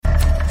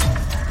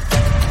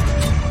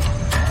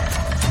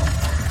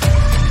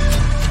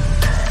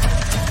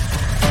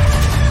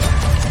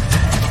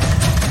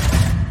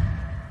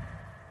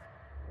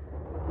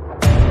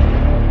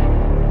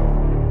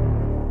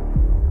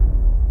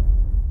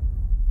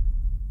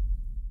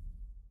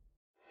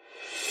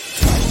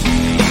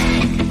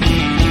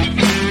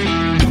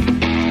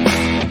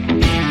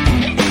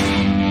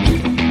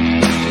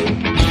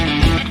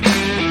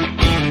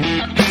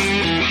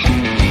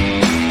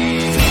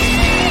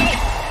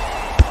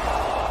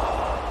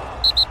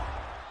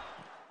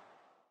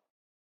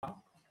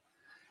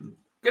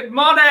Good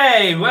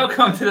morning!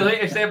 Welcome to the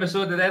latest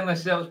episode of the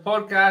Endless Celtics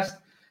podcast.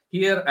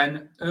 Here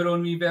in our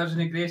own wee version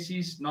of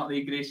Gracie's, not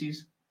the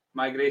Gracie's,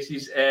 my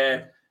Gracie's.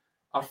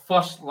 Our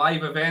first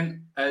live event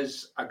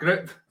is a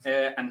group,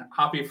 and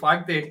happy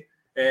Flag Day.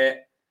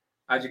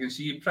 As you can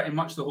see, pretty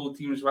much the whole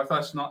team's with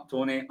us, not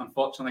Tony.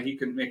 Unfortunately, he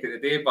couldn't make it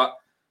today, but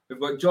we've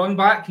got John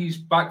back. He's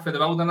back for the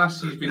wilderness.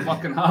 He's been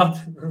working hard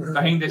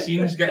behind the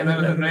scenes, getting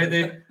everything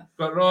ready. We've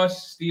got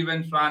Ross,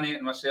 Stephen, Franny,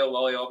 and myself,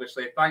 Lolly,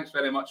 obviously. Thanks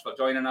very much for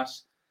joining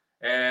us.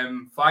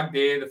 Flag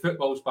Day, the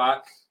football's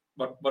back.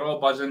 We're all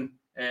buzzing,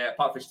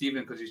 apart from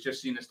Stephen, because he's just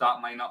seen the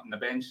starting line-up on the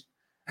bench.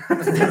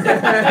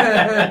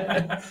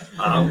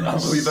 I'm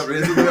a wee bit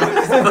raised.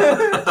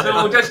 So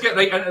we'll just get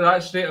right into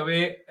that straight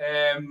away.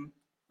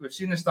 We've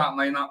seen the starting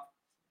line-up.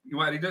 You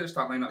want to redo the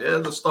starting line-up? Yeah,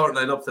 the starting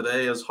line-up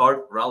today is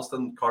Hart,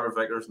 Ralston, Carter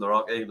Vickers,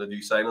 Naraki, the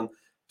new signing.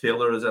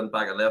 Taylor is in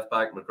back at left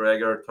back,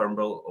 McGregor,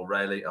 Turnbull,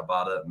 O'Reilly,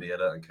 Abada,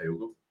 Maeda, and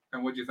Kyogo.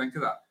 And what do you think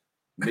of that?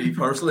 Me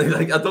personally,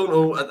 I don't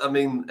know. I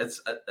mean,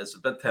 it's a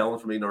bit telling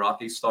for me.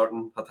 Naraki's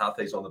starting,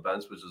 Hatate's on the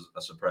bench, which is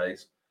a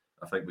surprise.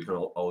 I think we can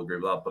all agree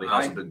with that. But he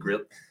hasn't been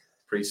great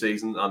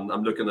pre-season, and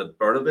I'm looking at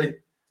Burnaby,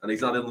 and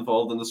he's not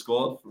involved in the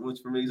squad, which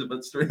for me is a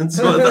bit strange.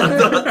 So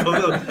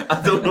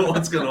I don't know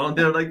what's going on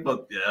there.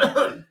 But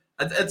yeah,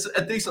 it's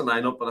a decent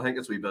lineup, but I think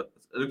it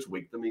looks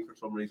weak to me for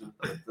some reason.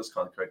 I just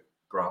can't quite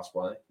grasp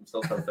why. I'm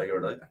still trying to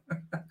figure it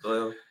out.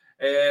 So,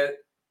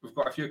 we've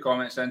got a few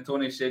comments in.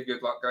 Tony said,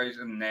 "Good luck, guys,"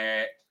 and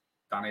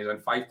Danny's in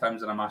 5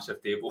 times in a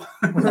massive table.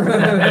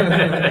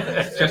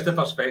 just a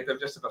perspective.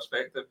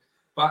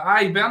 But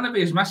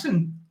Burnaby is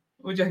missing.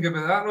 What do you think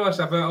about that, Ross?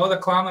 About all the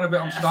clamour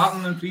about him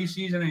starting in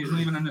pre-season and he's not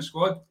even in the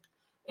squad?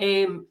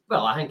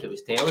 Well, I think it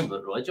was telling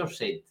what Roger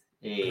said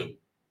in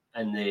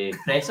the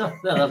presser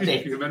the other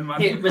day.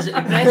 Was it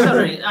the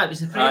presser? It was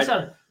the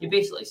presser. He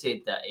basically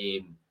said that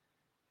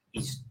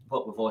he's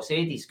what we've all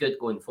said. He's good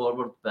going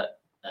forward, but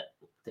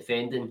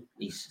defending,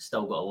 he's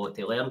still got a lot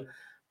to learn.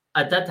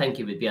 I did think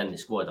he would be in the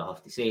squad, I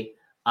have to say.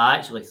 I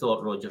actually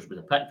thought Rodgers would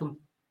have picked him.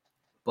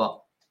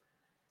 But,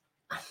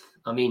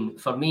 I mean,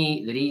 for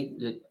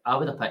me, I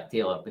would have picked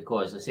Taylor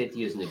because I said to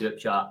you in the group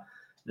chat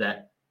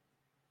that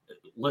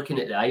looking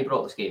at the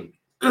Ibrox game,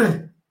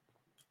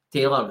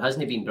 Taylor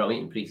hasn't been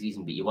brilliant in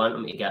pre-season, but you want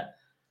him to get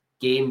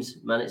games,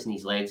 minutes in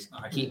his legs,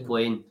 keep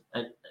playing.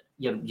 And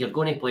you're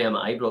going to play him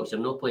at Ibrox.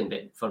 You're not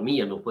playing, for me,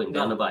 you're not playing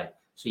Bernabei.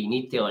 So you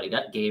need Taylor to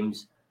get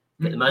games,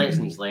 get the minutes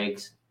in his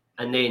legs,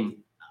 and then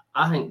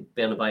I think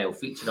Bernabei will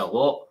feature a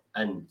lot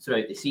and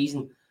throughout the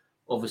season,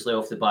 obviously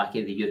off the back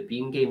of the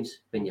European games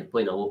when you're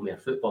playing a lot more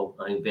football.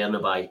 I think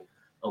Bernabei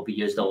will be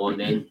used a lot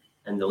then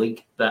in the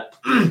league. But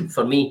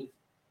for me,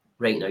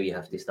 right now you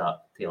have to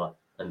start Taylor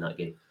in that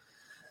game.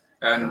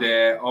 And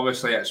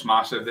obviously it's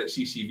massive that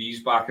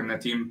CCV's back in the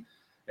team.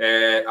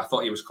 I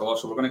thought he was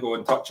colossal. We're going to go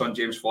and touch on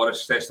James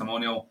Forrest's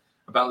testimonial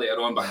a bit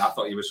later on, but I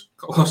thought he was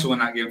colossal in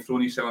that game,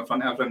 throwing himself in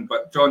front of everyone.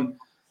 But John,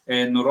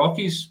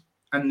 Naroki's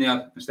in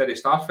there instead of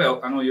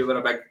Starfelt. I know you were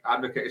a big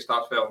advocate of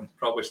Starfelt and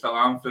probably still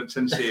am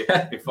since he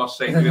first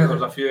signed him. There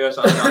was a few years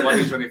after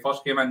when he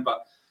first came in,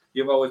 but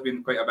you've always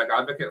been quite a big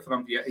advocate for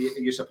him. Are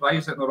you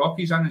surprised that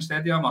Naroki's in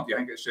instead of him, or do you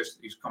think it's just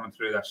he's coming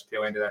through this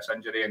tail end of this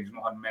injury and he's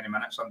not had many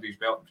minutes under his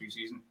belt in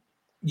pre-season?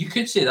 You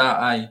could say that,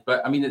 aye,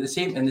 but I mean in the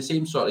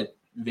same sort of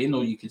vein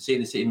though, you could say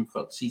the same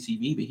for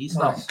CCV, but he's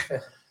not.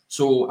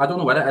 So I don't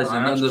know what it is,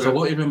 and then there's a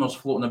lot of rumours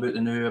floating about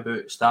the now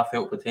about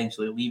Starfelt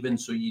potentially leaving,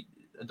 so you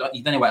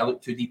don't want to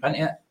look too deep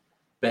into it,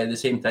 but at the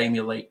same time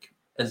you're like,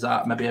 is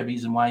that maybe a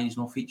reason why he's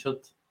not featured?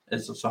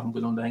 Is there something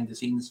going on behind the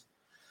scenes?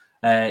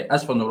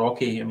 As for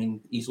Naroki, I mean,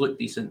 he's looked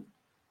decent,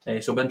 so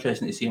it'll be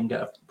interesting to see him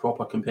get a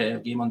proper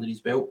competitive game under his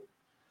belt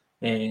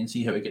and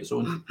see how it gets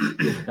on.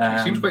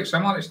 Seems quite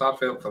similar to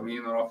Starfelt for me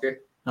and Naroki.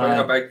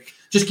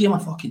 Just give him a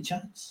fucking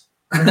chance.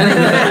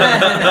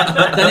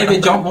 Then he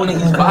would jump on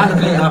his back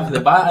right after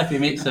the bat if he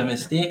makes a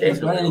mistake. He's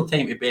got any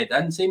time to bed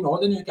in. Same with all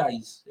the new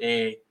guys.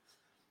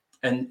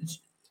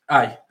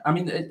 I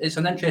mean, it's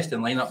an interesting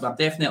lineup, but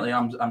definitely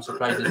I'm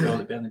surprised as well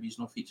that Bernabe's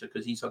no feature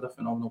because he's had a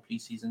phenomenal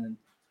pre-season and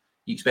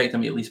you expect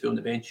him to at least be on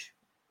the bench.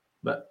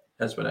 But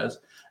that's what it is.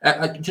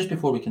 Just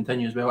before we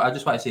continue as well, I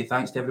just want to say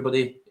thanks to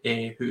everybody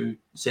who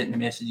sent me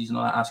messages and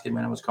all that, asking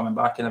when I was coming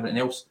back and everything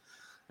else.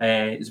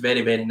 It's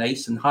very, very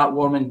nice and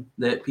heartwarming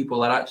that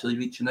people are actually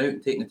reaching out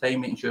and taking the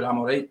time, making sure I'm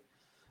all right.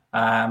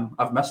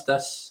 I've missed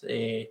this,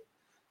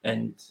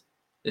 and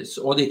it's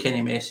all the kind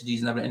of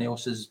messages and everything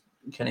else has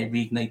kind of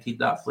reignited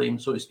that flame,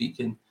 so to speak,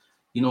 and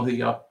you know who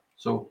you are.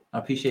 So I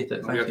appreciate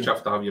it. We're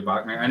chuffed to have you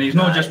back, mate. And he's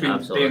not just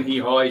been staying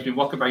hee-haw, he's been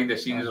working behind the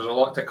scenes. There's a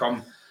lot to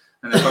come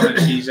in the coming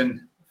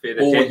season for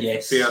the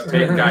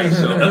tech guys.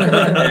 So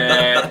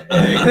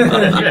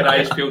keep your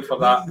eyes peeled for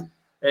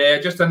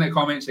that. Just in the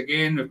comments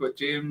again, we've got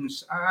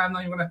James. I'm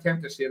not even going to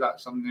attempt to say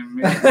that.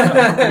 Something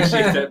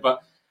appreciate it,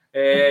 but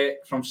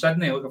from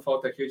Sydney, looking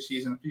forward to a huge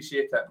season.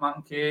 Appreciate it.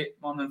 Martin K,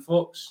 morning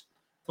folks.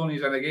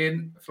 Tony's in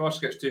again. If Frost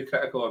gets too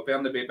critical of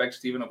Bernabei, Big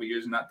Stephen will be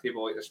using that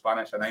table like the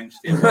Spanish announce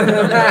table.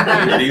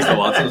 He needs to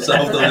watch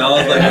himself.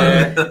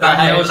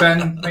 Danielle's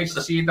in. Nice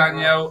to see you,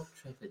 Danielle.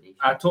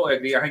 I totally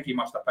agree. I think he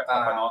must have picked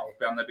up a knock.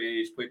 Bernabeu,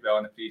 he's played well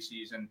in the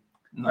pre-season.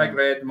 Big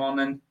Red,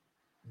 morning.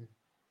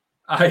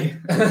 I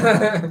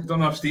don't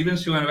know if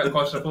Stephen's feeling a bit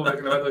claustrophobic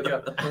in the middle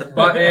here.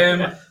 But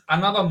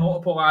another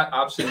notable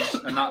absence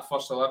in that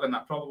first 11,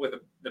 that probably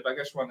the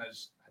biggest one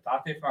is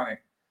Hatate, Franny.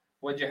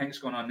 What do you think's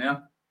going on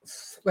there?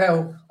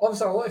 Well,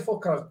 obviously a lot of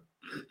folk are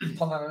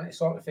turning into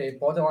sort of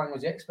body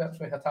language experts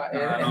with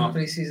Hatate in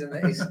pre-season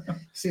that he's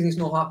saying he's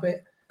not happy.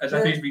 As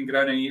if he's been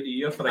grinning ear to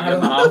ear for a year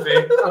and a half.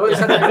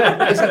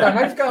 He's had a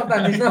mouth guard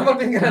and he's never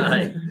been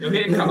grinning. He'll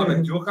need to cut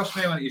him a Joker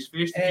smile on his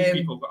face to keep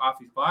people off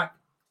his back.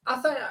 I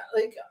think,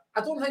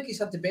 I don't think he's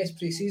had the best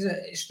pre-season.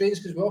 It's strange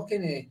because we're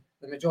kind of,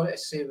 the majority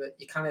say that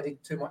you can't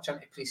read too much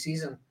into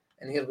pre-season,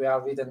 and here we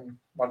are we're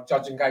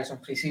judging guys on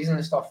pre-season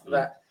and stuff.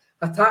 But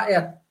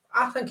Hatate,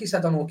 I think he's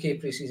had an okay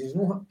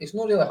pre-season. He's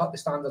not really hurt the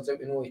standards that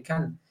we know he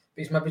can,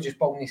 but he's maybe just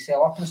building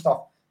himself up and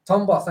stuff.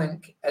 Turnbull, I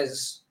think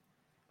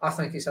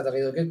he's had a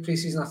really good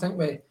pre-season. I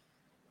think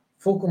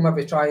folk will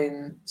maybe try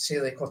and say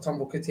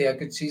Turnbull could take a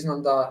good season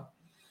under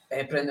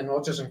Brendan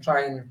Rodgers and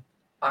try and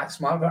act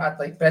smart. But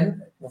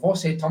we've all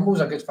said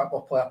Turnbull's a good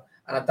football player,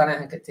 and I don't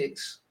think it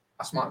takes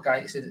a smart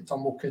guy to say that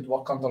Turnbull could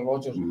work under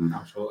Rodgers.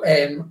 Absolutely.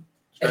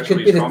 It could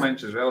be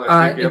comments as well.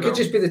 It could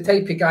just be the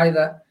type of guy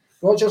that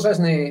Rodgers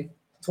isn't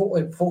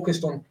totally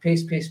focused on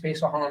pace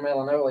 100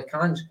 mile an hour like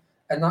Hans,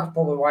 and that's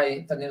probably why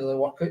it didn't really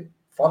work out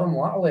for him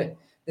latterly.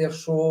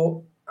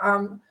 So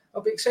I'll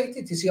be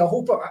excited to see. I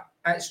hope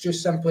it's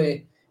just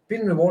simply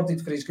being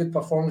rewarded for his good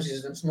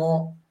performances, and it's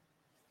not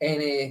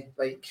any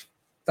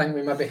thing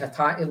with maybe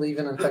Hatate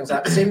leaving and things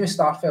like that. Same with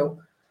Starfelt.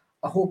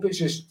 I hope it's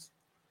just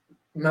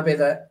maybe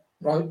that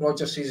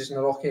Rodgers sees us in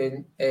the Rocky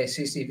and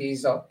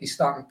CCV's his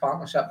starting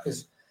partnership,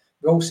 because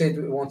we all said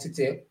that we wanted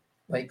to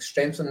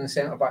strengthen the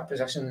centre back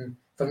position.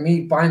 For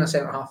me, buying a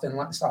centre half and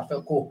letting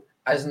Starfelt go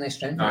isn't a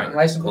strength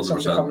unless we've got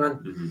somebody coming in.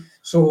 Mm-hmm.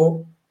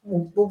 So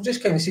we'll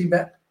just kind of see.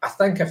 But I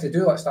think if they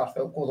do let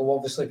Starfelt go, there'll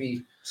obviously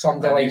be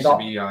somebody lined up.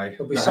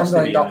 There'll be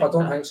somebody lined up. I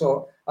don't think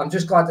so. I'm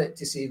just glad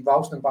to see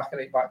Ralston back at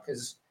right back,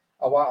 because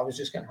I was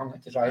just getting hung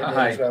out to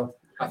dry as well.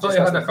 I thought he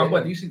had a couple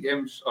of decent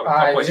games.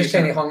 I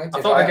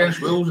thought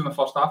against Wolves in the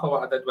first half,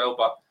 I did well,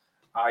 but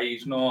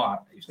he's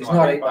not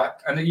right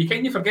back. And you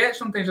kind of forget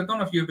sometimes. I don't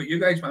know if you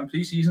guys, but in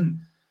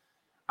pre-season,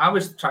 I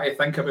was trying to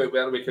think about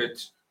where we could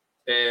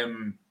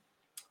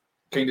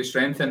kind of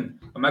strengthen,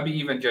 or maybe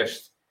even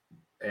just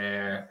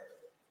get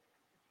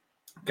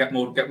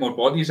more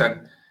bodies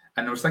in.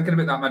 And I was thinking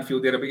about that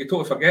midfield area, but you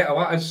totally forget a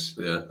lot is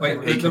there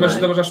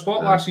was a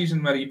spot last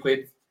season where he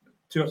played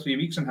 2 or 3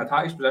 weeks in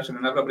Hatate's position,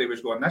 and everybody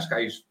was going, "This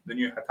guy's the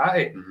new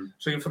Hatate." Mm-hmm.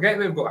 So you forget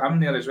that we've got him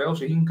there as well,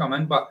 so he can come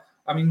in. But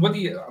I mean,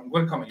 I'm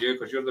going to come at you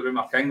because you're the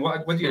rumour king.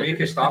 What do you make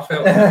of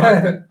Starfelt? The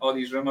fact that all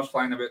these rumours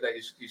flying about that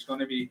he's going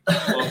to be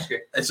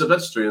Lovsky? It's a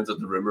bit strange that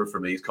the rumour for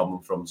me is coming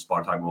from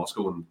Spartak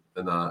Moscow in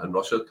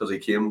Russia, because he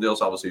came to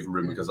us obviously from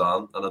Rubin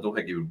Kazan, and I don't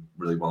think he would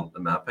really want,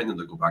 in my opinion,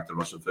 to go back to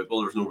Russian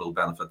football. There's no real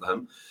benefit to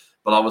him.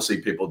 But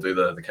obviously people do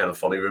the kind of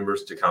funny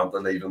rumours.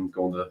 Canton even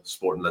going to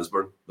Sporting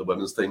Lisbon, the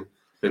women's team.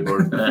 People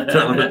are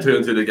trying to put 2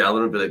 and 2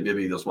 together and be like,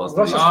 maybe he just wants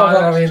to for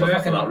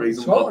that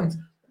reason.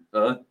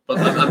 But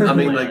I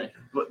mean,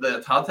 but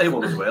the Hatate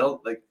one as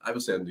well, I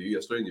was saying to you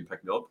yesterday and you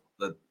picked me up,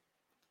 that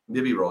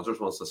maybe Rodgers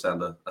wants to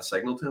send a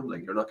signal to him,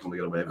 you're not going to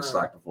get away with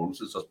slack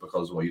performances just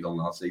because of what you done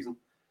last season.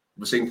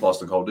 We've seen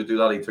Postecoglou do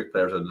that. He took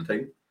players out of the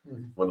team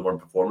when they weren't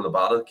performing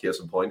about it. Case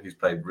in point, he's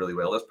played really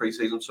well this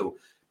pre-season. So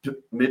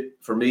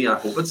for me, I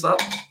hope it's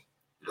that.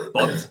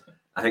 But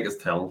I think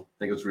it's telling. I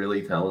think it's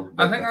really telling.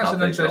 I think that's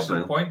an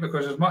interesting point,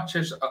 because as much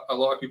as a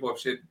lot of people have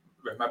said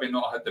we've maybe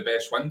not had the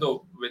best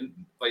window,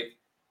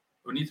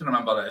 we need to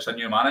remember that it's a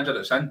new manager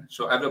that's in,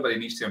 so everybody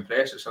needs to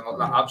impress. It's an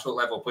absolute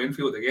level playing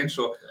field again,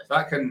 so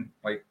that can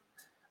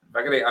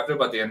invigorate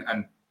everybody and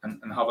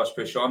have us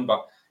push on.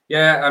 But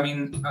yeah, I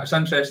mean, it's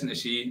interesting to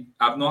see.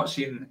 I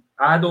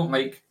don't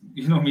like,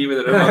 me with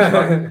the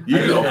rumours.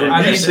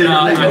 I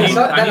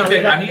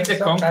need the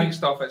concrete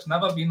stuff. It's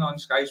never been on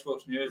Sky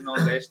Sports News and all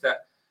the rest of it.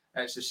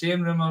 It's the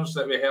same rumours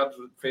that we heard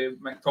for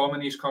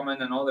McTominay's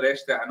coming and all the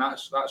rest of it, and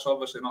that's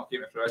obviously not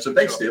came to fruition. It's a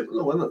big statement,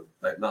 though, isn't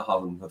it? Not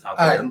having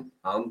Hatate in,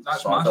 and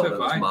that's massive.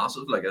 It's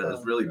massive.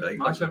 It's really big.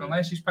 Massive,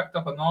 unless he's picked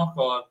up a knock,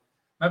 or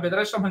maybe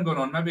there is something going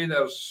on. Maybe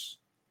that's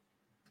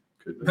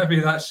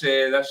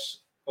this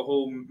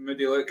whole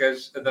moody look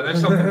is there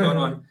is something going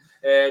on.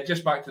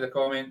 Just back to the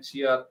comments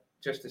here,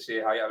 just to say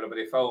hi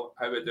everybody. Phil,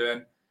 how we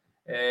doing?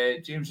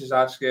 James is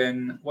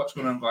asking, what's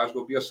going on in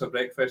Glasgow? Beers for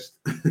breakfast.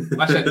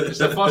 Listen, it's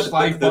the first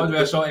live pod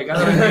we saw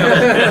together in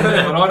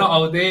here. We're on it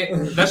all day.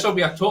 This will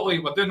be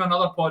we're doing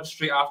another pod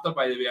straight after,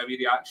 by the way, a wee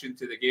reaction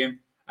to the game,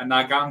 and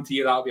I guarantee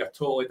you that'll be a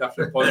totally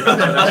different pod.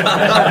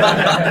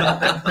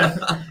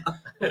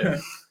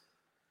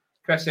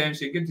 Chris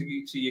MC, good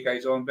to see you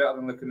guys on. Better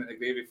than looking at the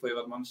gravy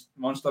flavoured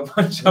Monster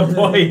Munch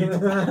boy,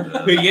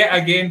 who yet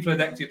again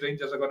predicted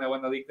Rangers are going to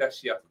win the league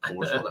this year. Of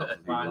course,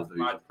 mad.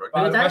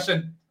 But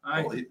listen,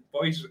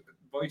 boys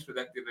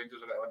predicted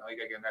Rangers are going to win the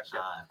league again this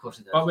year. Of course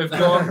it did. But we've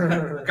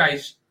got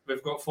guys.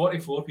 we've got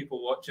 44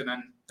 people watching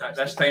in at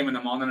this time in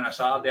the morning on a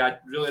Saturday. I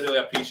really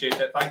appreciate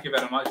it. Thank you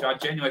very much. I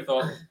genuinely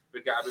thought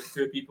we'd get about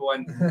 2 people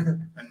in,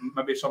 and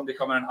maybe somebody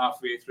coming in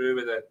halfway through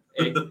with an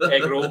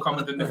egg roll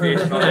coming down the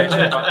face.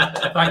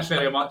 But thanks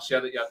very much.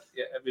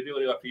 We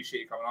really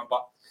appreciate you coming on.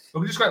 But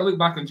we've just got to look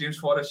back on James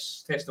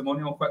Forrest's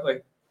testimonial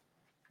quickly.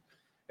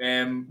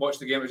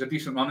 Watched the game. It was a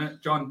decent run,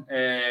 John.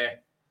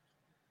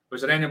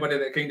 Was there anybody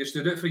that kind of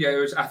stood out for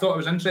you? I thought it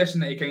was interesting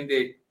that he kind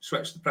of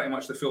switched pretty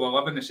much the full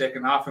 11 in the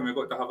second half, and we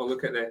got to have a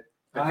look at the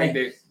kind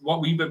of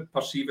what we would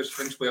perceive as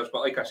fringe players.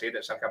 But like I said,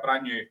 it's like a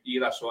brand new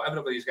era, so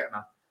everybody's getting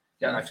a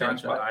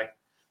chance. But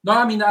no,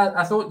 I mean,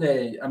 I thought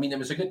it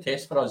was a good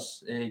test for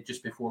us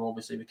just before,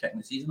 obviously, we kicking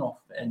the season off,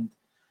 and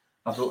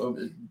I thought it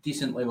was a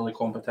decent level of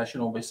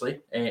competition, obviously,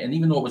 and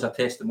even though it was a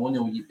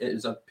testimonial, it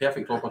was a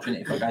perfect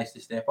opportunity for guys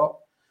to step up,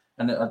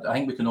 and I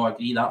think we can all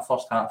agree that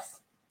first half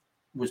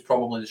was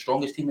probably the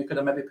strongest team we could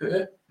have maybe put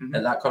out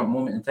at that current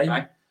moment in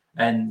time,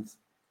 and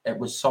it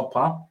was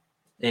subpar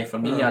for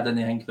me. I didn't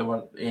think there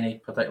were any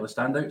particular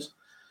standouts.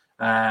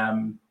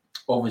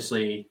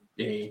 Obviously,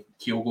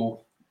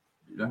 Kyogo,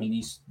 I mean,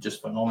 he's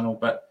just phenomenal,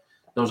 but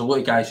there was a lot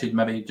of guys who'd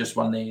maybe just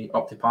run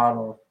up to par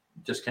or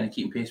just kind of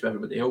keeping pace with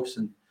everybody else.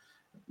 And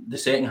the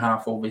second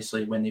half,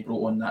 obviously, when they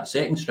brought on that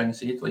second string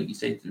side, like you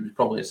said, it was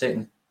probably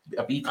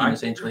a B team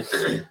essentially.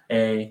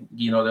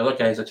 The other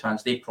guys a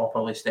chance, they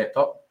properly stepped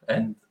up,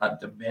 and I'm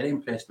very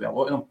impressed with a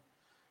lot of them.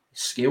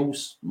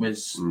 Skills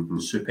was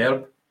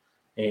superb.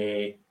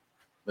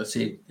 Let's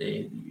say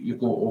you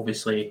go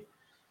obviously,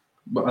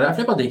 but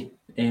everybody.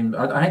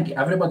 I think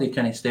everybody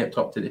kind of stepped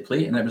up to the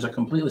plate, and it was a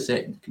completely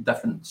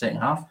different second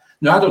half.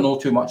 Now I don't know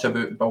too much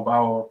about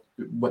Bilbao or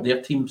what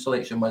their team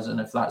selection was, and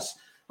if that's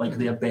like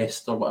their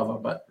best or whatever,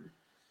 but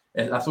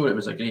I thought it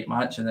was a great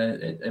match, and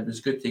it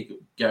was good to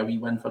get a wee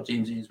win for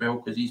Jamesy as well,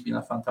 because he's been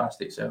a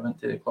fantastic servant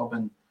to the club,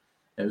 and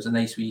it was a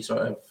nice wee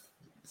sort of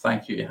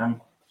thank you to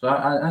him. So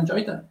I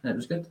enjoyed it, and it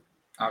was good.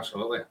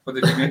 Absolutely. What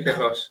did you make it,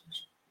 Ross?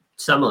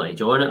 Similarly,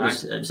 John, it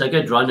was a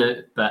good run out,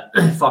 but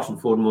first and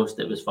foremost,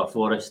 it was for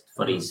Forrest,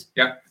 for his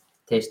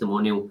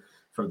testimonial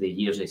for the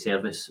years of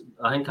service.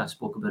 I think I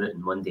spoke about it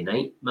on Monday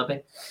night,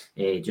 maybe.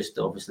 Just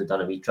obviously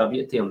done a wee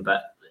tribute to him,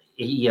 but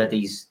he had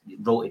his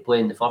role to play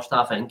in the first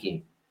half. I think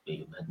he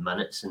had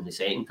minutes in the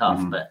second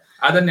half, but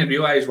I didn't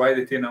realise why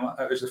they took him.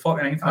 It was the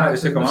 49th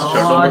minute they took him off.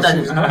 I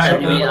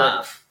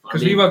didn't.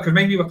 Because we were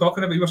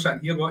talking about, we were sitting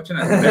here watching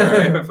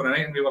it for a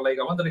night, and we were like,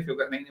 I wonder if he'll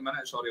get 90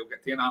 minutes or he'll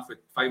get 10.5 with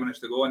 5 minutes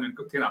to go, and then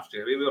got 10.5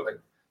 straight away. We were like,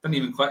 didn't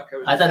even click. It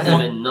was I didn't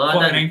even know.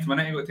 49th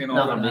minute he got 10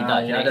 off. Never made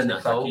that connection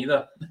at all.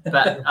 Either.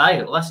 But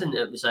listen,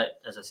 it was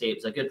as I say, it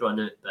was a good run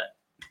out, but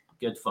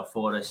good for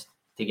Forrest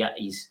to get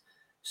his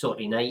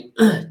sort of night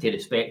to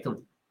respect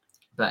him.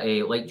 But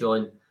like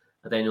John,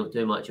 I don't know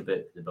too much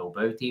about the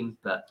Bilbao team,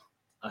 but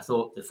I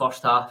thought the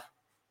first half,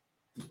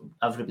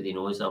 everybody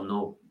knows I'm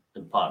not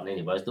imparting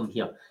any wisdom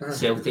here.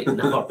 Celtic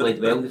never played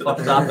well the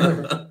first half,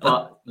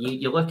 but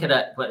you look at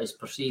it, what is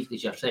perceived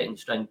as your second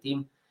string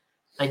team,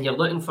 and you're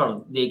looking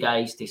for the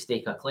guys to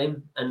stake a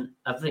claim, and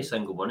every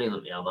single one of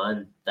them, a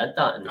man, did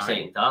that in the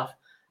second half.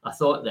 I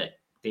thought that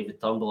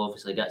David Turnbull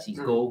obviously gets his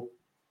goal.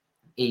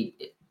 I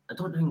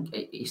don't think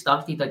he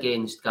started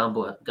against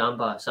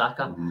Gamba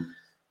Saka.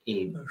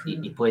 He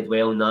played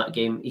well in that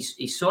game.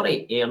 He's sort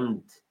of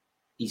earned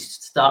his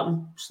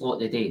starting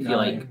slot today, if you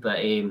like, but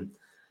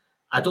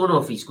I don't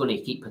know if he's going to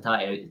keep Hatate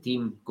out of the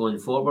team going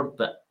forward,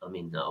 but I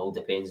mean, that all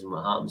depends on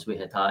what happens with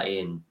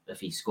Hatate and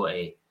if he's got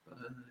to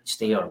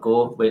stay or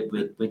go.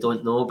 We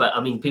don't know, but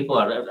I mean,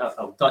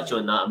 I'll touch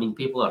on that. I mean,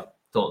 people are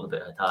talking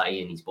about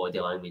Hatate and his body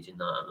language and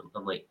that. And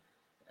I'm like,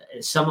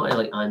 it's somebody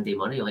like Andy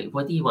Murray. Like,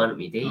 what do you want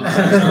me to do? He's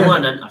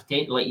not an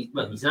entertainer. Like,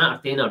 he's an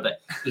entertainer,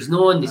 but he's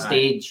not on the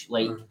stage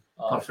like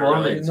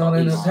performance.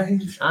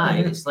 It's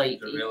like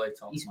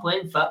he's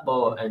playing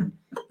football, and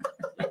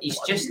he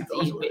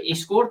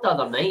scored the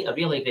other night a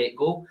really great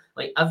goal.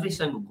 Like every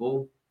single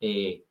goal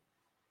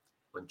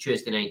on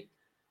Tuesday night,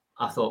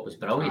 I thought was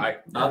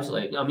brilliant.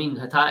 Absolutely. I mean,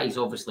 Hatate's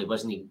obviously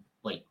wasn't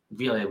like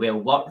really well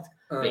worked,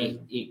 but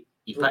he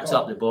picks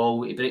up the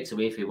ball, he breaks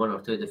away from one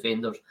or two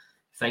defenders,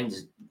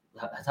 finds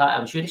Hatate.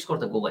 I'm sure he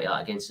scored a goal like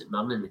that against St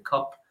Mirren in the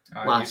cup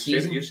last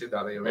season. You said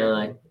that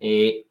right?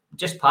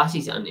 Just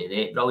passes it into the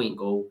net, brilliant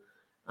goal.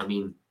 I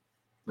mean,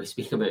 we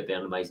speak about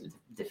Bernabei's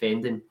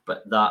defending,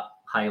 but that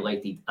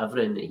highlighted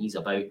everything that he's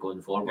about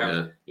going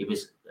forward. It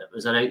was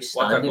an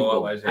outstanding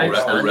goal.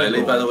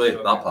 Really, by the way,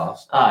 that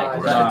pass.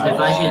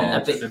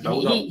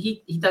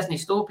 He doesn't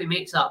stop. He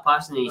makes that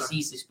pass and he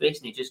sees the space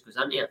and he just goes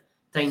into it.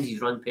 Times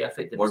he's run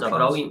perfect. It was a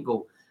brilliant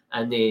goal.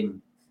 And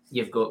then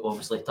you've got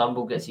obviously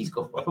Turnbull gets his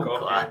goal.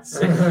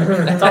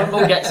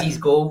 Turnbull gets his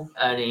goal,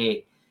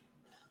 and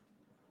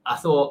I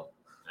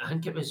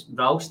think it was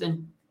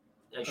Ralston.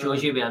 It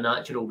shows you with a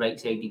natural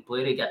right-sided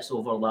player. He gets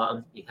over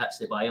that, he hits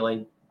the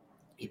byline,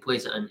 he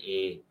plays it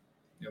into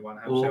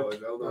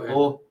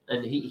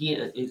and he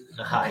again.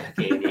 I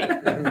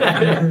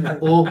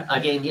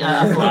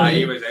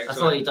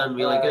thought he done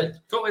really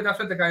good. Totally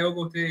different to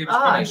Kyogo today. He was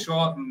very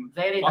short and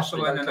very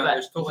muscling, and it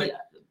was totally.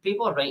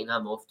 People are writing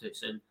him off too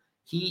soon.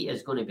 he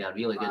is going to be a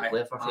really good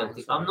player for Celtic.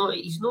 He's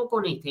not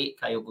going to take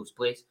Kyogo's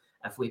place.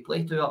 If we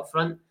play two up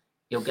front,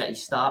 he'll get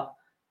his start.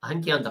 I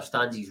think he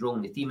understands he's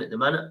wrong the team at the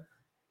minute.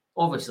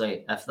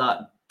 Obviously, if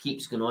that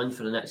keeps going on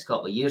for the next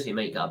couple of years, he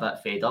might get a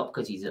bit fed up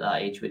because he's at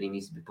that age where he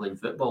needs to be playing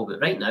football.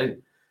 But right now,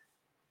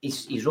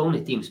 he's wrong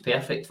the team's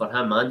perfect for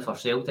him and for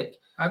Celtic.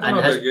 I don't know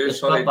about you, his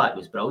back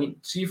was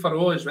brilliant. See, for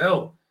O as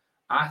well,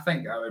 I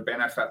think that would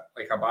benefit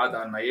like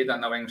Abada and Maeda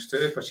in the wings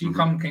too, because he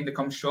kind of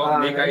comes short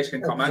and they guys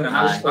can come in, and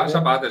that's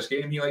Abada's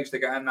game. He likes to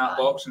get in that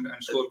box and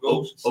score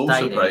goals.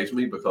 Surprised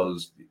me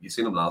because you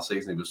seen him last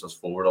season, he was just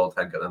forward all the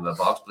time getting in the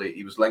box, but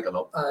he was linking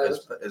up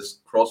his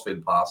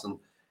crossfield passing,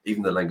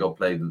 even the link up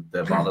play, the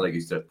Abada, like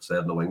he said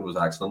in the wing, was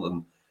excellent,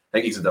 and I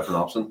think he's a different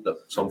option that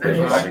some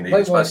people probably need.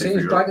 Like what I was saying,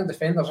 he's dragging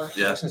defenders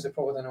since they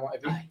probably didn't know what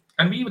to be.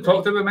 And we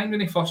talked about him when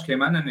he first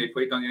came in and he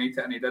played on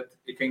United, and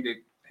he kind of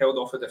held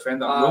off a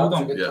defender and rolled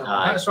him.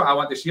 That's what I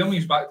want to see him.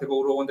 He's back to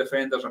go rolling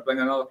defenders and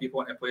bringing other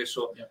people into play.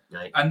 So,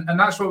 and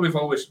that's what we've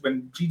always,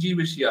 when GG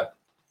was here,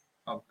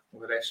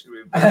 we miss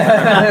you, GG.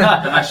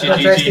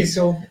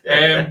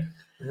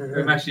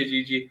 We miss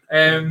you,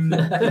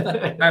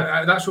 GG.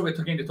 That's what we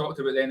kind of talked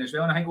about then as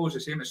well. And I think it was the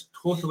same. It's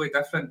totally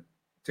different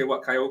to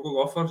what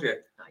Kyogo offers you,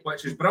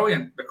 which is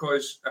brilliant,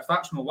 because if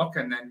that's not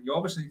working, then you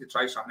obviously need to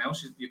try something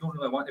else. You don't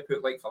really want to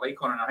put like for like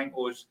on, and I think it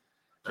was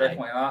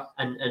definitely that.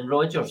 And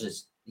Rodgers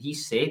is. He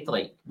said,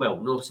 like, well,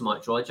 not so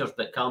much Rodgers,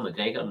 but Cal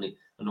McGregor, and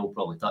I know we'll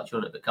probably touch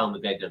on it, but Cal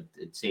McGregor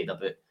had said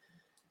about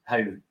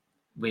how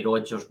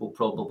Rodgers will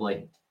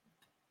probably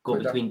go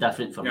between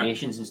different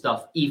formations and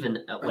stuff,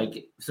 even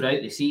like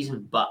throughout the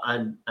season, but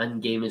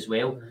in game as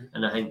well.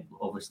 And I think,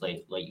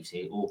 obviously, like you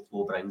say,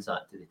 O brings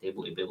that to the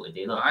table to be able to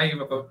do that.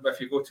 If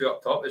you go two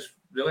up top, it's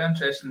really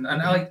interesting. And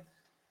I like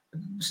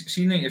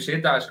seeing that you've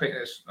said that,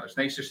 it's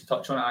nice just to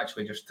touch on it,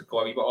 actually, just to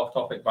go a wee bit off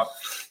topic, but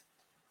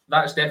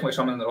that's definitely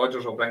something that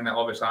Rodgers will bring that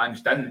obviously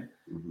Ange didn't.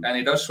 And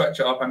he does switch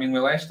it up. I mean,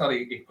 with Leicester,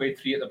 he played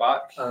three at the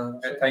back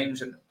at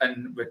times,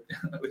 and we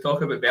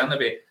talk about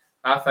Bernabei.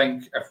 I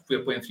think if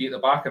we're playing three at the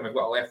back and we've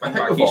got a left wing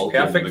back, he's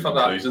perfect for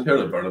that. Here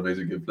that Bernabei's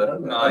a good player.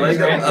 No, I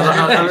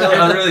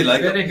really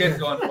like it. Very good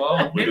going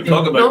forward. We can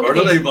talk about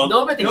Bernabei, but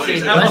nobody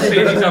says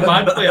he's a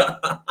bad player.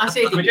 I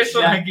said we just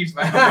don't think he's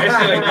like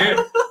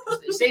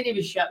you. Saying he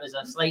was shit was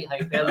a slight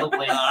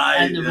hyperbole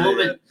in the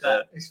moment.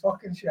 But he's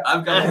fucking shit.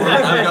 I've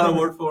got a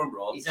word for him,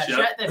 bro. He's a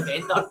shit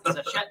defender.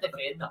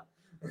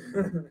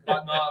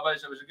 But no, it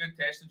was a good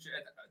test.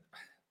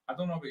 I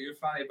don't know about you,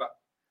 Fanny, but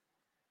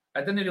I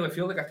didn't really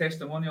feel like a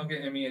testimonial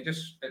game to me. It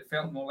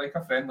felt more like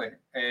a friendly.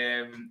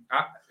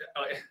 I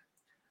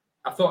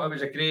thought it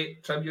was a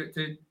great tribute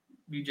to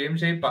wee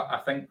Jamesy, but I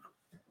think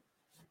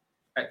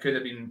it could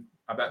have been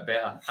a bit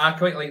better. I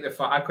quite like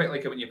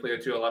it when you play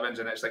the 2-11s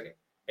and it's like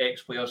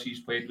ex-players he's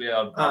played with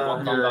or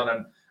worked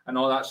under and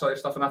all that sort of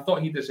stuff. And I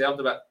thought he deserved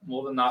a bit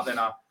more than that, than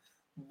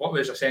what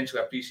was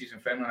essentially a pre-season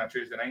friendly on a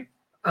Tuesday night.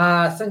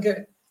 I think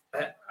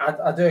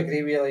I do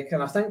agree with you.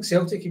 And I think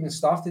Celtic even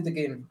started the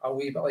game a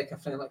wee bit like a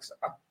friendly.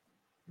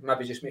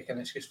 Maybe just making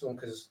an excuse for them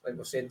because, like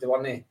we said, they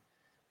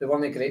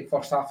weren't great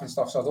first half and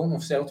stuff. So I don't know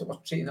if Celtic were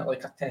treating it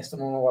like a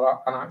testimonial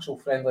or an actual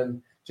friendly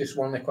and just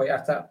weren't quite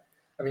at it.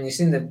 I mean, you've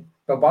seen the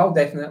Bilbao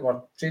definitely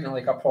were treating it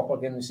like a proper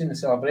game. You've seen the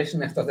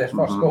celebration after their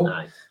first goal.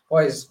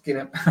 Boys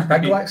getting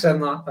big licks in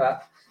that.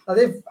 But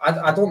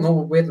I don't know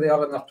where they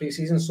are in their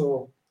pre-season,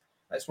 so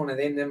it's one of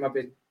them. They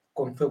maybe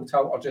going full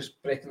tilt or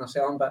just breaking their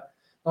selling. But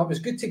no, it was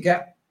good to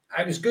get.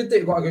 It was good that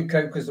you got a good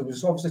crowd because there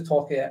was obviously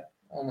talk of it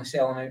only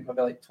selling out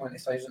maybe like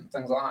 20,000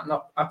 things like that. And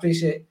I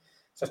appreciate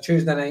it's a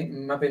Tuesday night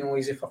and maybe no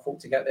easy for folk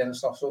to get there and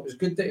stuff. So it was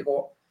good that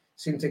you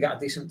seemed to get a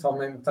decent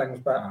turnout and things.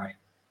 But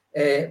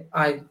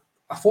I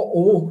thought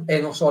O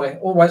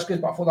was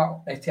good, but I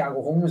thought that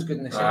Thiago Holm was good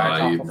in the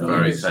second half.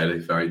 Very tidy.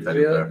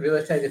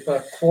 Really tidy.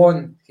 For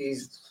Kwon, he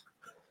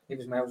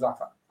was miles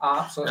off it.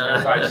 Absolutely.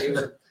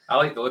 I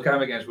like the look at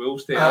him against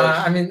Wolves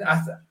today.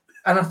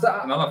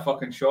 Another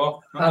fucking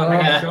show.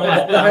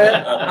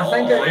 I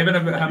think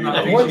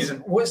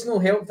what's no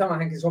helped him, I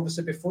think, is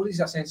obviously before he's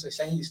essentially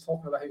signed, he's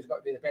talking about how he's got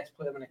to be the best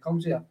player when he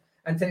comes here.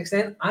 And to an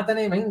extent, I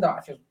didn't mind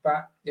that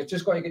you've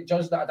just got to get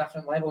judged at a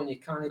different level, and you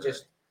can't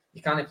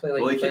play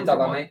like you played the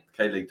other night.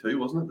 K-League 2,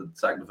 wasn't it? The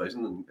second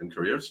division in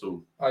career,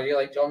 so... Oh, you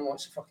like John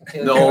wants to fucking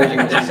K-League? No,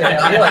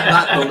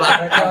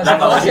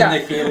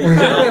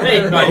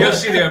 you're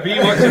Serie B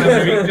watching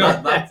every week,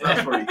 John.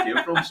 That's where he came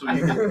from, so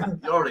you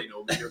already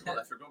know if you're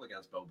going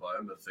against Bilbao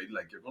in midfield,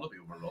 like, you're going to be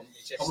overrun.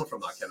 Coming from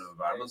that kind of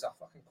environment. He's a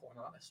fucking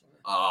corner artist, isn't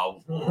he?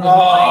 Oh.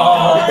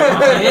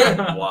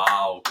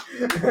 Wow.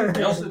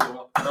 He also do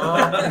it. No,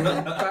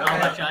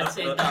 chance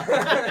said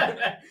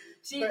that.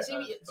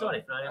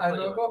 Sorry, Brian. I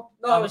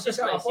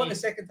thought the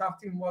second half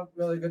team worked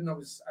really good, and I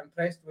was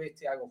impressed with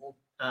Thiago Holm.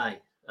 Aye.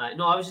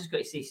 No, I was just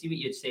going to say, see what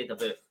you'd said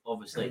about,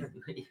 obviously. I was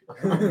going to say,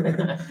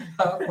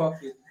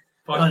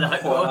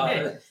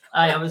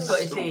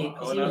 see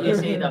what you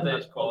said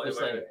about,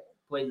 obviously,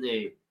 when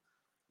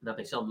there'd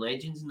be some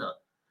legends and that.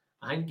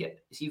 I think,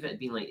 see if it had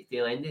been like the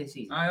tail end of the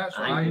season, I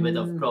think we would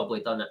have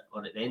probably done it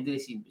on at the end of the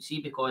season. See,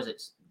 because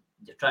it's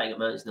you're trying to get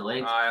mountains in the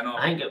legs. I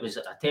think it was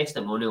a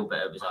testimonial, but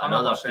it was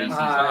another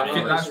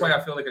pre-season. That's why I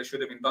feel like it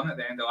should have been done at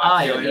the end of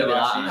last year.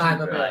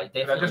 I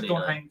just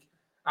don't think.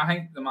 I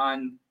think the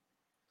man.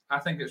 I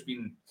think it's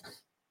been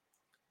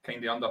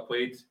kind of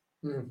underplayed.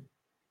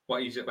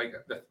 What he's like,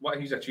 what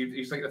he's achieved.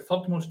 He's like the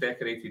third most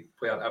decorated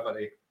player ever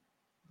to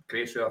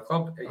grace with a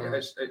club. And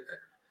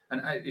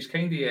it's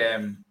kind of.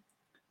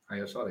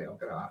 Sorry, I'll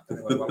get it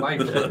after. We're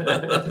live.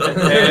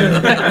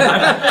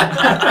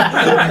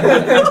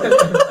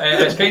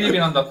 It's kind of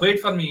been underplayed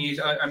for me.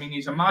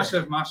 He's a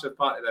massive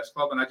part of this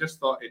club, and I just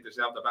thought he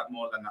deserved a bit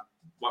more than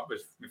what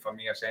was for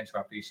me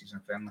essentially a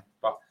pre-season friendly.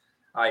 But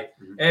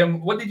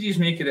what did you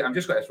make of it? I'm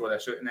just going to throw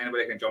this out, and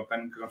anybody can jump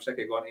in because I'm sick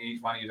of going to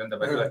each one of you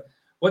individually.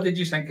 What did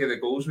you think of the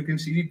goals we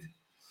conceded?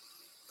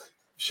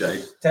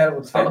 Shite.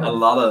 Terrible. A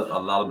lot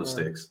of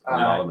mistakes. A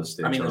lot of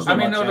mistakes. There was a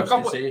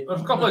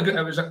couple of good.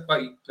 It was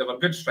like there were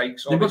good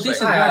strikes. They were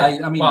decent,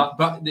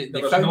 but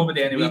there was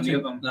nobody anywhere near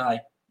them.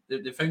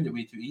 They found it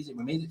way too easy.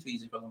 We made it too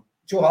easy for them.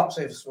 Joe Hart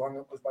saves one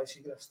that was by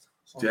Seagrist.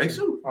 Do you think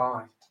so?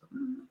 Aye.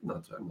 I'm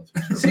not sure.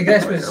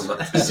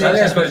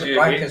 Seagrist was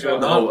blank as well.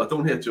 No, I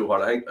don't hate Joe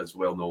Hart. I think it's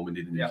well known we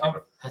need a new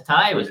keeper.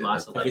 Hatai was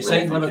massive. Have you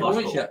signed one of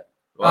those yet?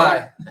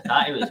 Aye.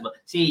 Hatai was.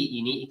 See,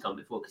 you need to come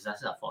before because this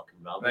is a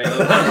fucking rubbish.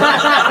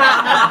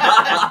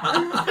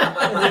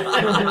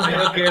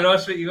 Okay,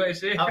 Ross, what you got to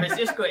say? I was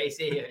just going to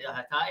say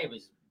Hatai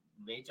was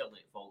majorly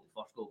at fault. The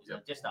first goal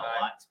was just a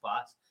lax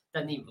pass.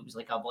 It was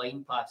like a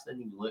blind pass.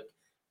 Didn't even look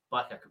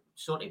back.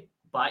 Sort of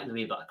back the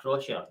way, but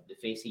across the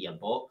face of your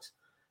box.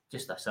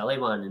 Just a silly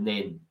one, and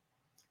then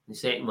the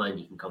second one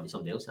you can come to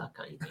somebody else. I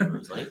can't even remember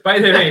what it was like. By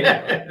the way,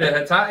 the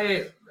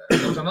Hatate,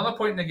 there was another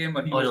point in the game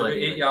where he was about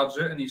 8 yards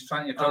out and he's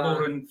trying to dribble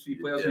around 3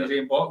 players in his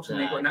own box and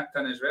they got nipped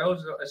in as well.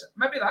 So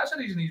maybe that's the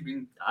reason he's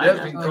been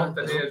dropped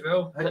today as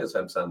well. I think it's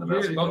him sending the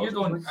message. You don't think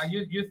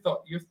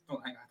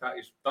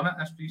Hatate's done it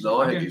this pre-season?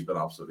 No, I think he's been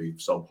absolutely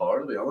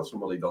subpar, to be honest, from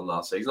what he done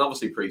last season.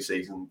 Obviously,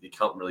 pre-season, you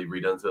can't really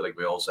read into it like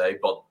we all say,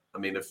 but I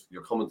mean, if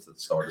you're coming to the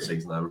start of the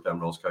season now with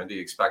Ross County,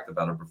 you expect a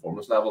better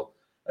performance level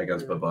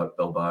against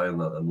Bilbao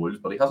and Wolves,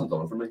 but he hasn't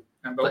done it for me.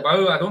 And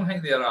Bilbao, I don't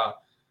think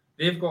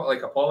they've got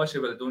like a policy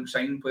where they don't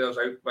sign players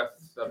out with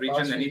the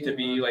region. They need to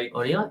be like.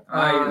 Oh, really?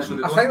 I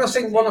think they're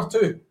saying 1 or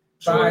 2.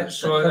 So if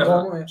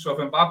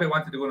Mbappe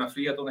wanted to go on a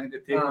free, I don't think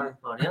they'd take him.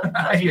 Oh, really?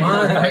 I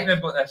think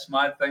they've got this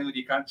mad thing where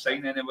you can't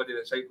sign anybody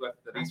that's out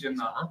with the region.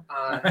 I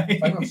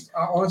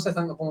honestly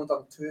think they've only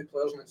done 2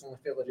 players and it's only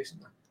fairly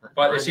recently.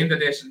 But they seemed a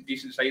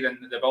decent side,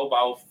 and the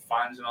Bilbao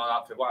fans and all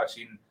that, for what I've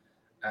seen,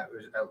 it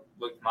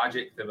looked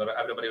magic.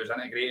 Everybody was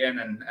integrating,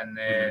 and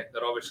they're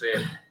obviously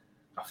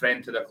a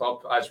friend to the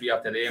club as we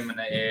are to them, and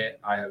it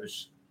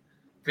was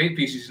great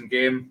pre-season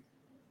game,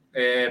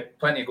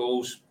 plenty of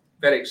goals,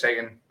 very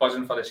exciting,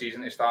 buzzing for the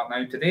season to start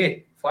now.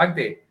 Today, Flag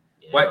Day,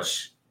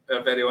 which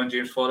our very own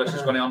James Forrest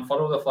is going to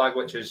unfurl the flag,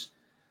 which is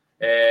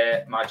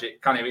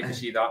magic. Can't wait to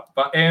see that.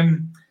 But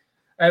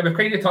we've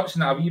kind of touched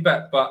on it a wee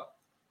bit, but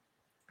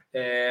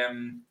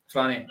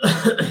Franny,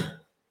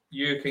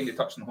 you kind of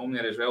touched on home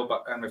there as well,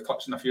 and we've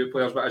touched on a few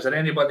players, but is there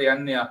anybody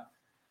in there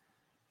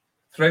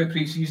throughout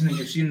pre-season that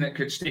you've seen that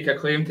could stake a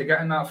claim to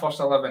get in that first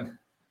 11?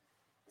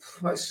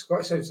 Well, it's got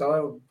to sound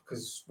silly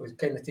because we're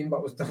kind of team,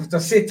 but was to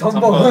say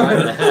Tumble.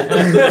 But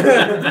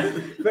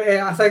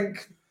I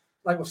think,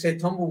 like we've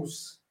said,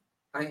 Tumble's,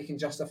 I think you can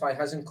justify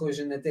his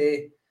inclusion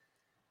today.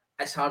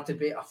 It's hard to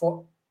beat. I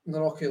thought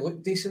Narocki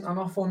looked decent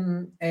enough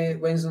on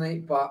Wednesday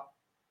night, but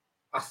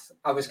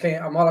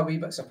I'm all a wee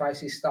bit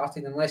surprised he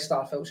started, unless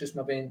Starfelt's just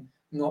maybe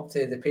not up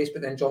to the pace,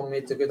 but then John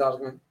made the good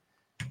argument.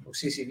 Well,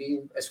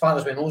 CCV, as far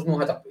as we know,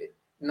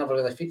 never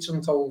really featured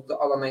until the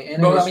other night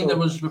anyway. Well, I mean, there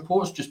was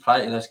reports just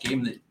prior to this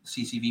game that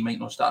CCV might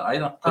not start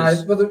either.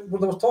 Well,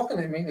 they were talking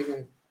that it might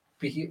even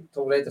be here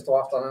till ready till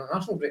after an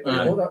international break.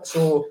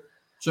 So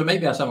it might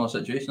be a similar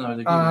situation.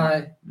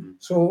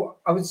 So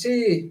I would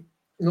say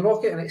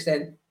Narocki, to an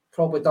extent,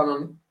 probably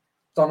done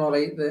all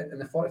right in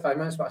the 45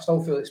 minutes, but I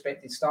still feel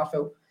expected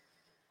Starfelt.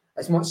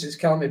 As much as it's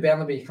killing me,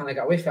 Bernabei kind of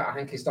got away from it. I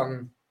think he's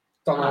done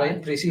all right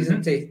in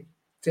pre-season to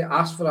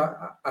ask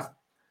for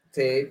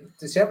to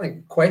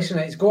certainly question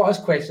it. He's got us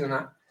questioning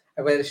it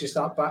whether it should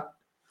start, but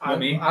I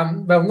would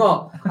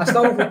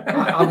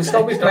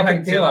still be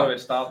picking Taylor. I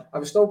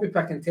would still be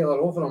picking Taylor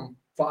over him,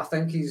 but I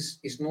think he's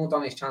not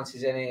done his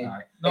chances any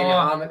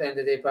harm at the end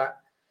of the day. But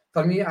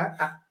for me, it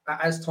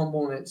is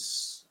Tumble, and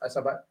it's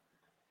a bit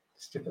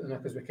stupid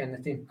enough because we ken the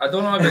team. I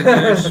don't know about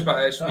this,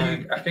 but it's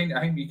I think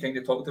we kind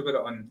of talked about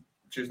it on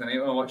Tuesday night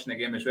when we were watching the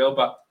game as well.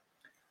 But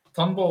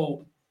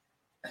Turnbull,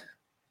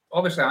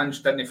 obviously,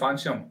 Ange didn't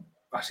fancy him.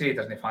 I say he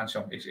doesn't fancy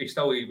him. He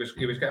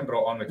was getting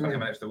brought on with 20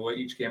 minutes to go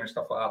each game and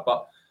stuff like that.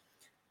 But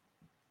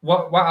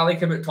what I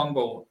like about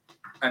Turnbull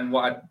and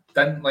what I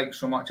didn't like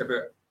so much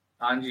about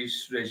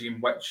Ange's regime,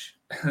 which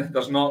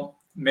there's not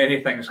many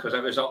things because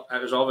it was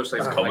obviously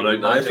coming out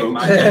now,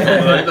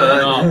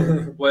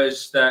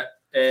 was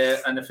that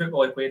and the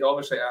football he played.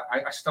 Obviously,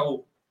 I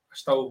still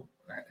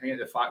think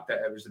the fact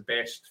that it was the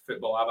best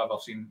football I've ever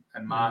seen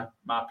in my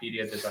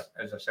period as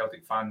a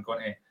Celtic fan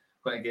going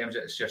to games.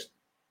 It's just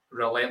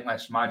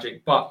relentless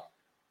magic. But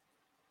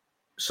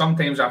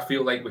sometimes I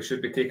feel like we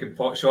should be taking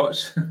pot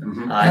shots,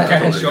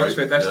 Getting shots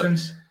for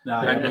distance.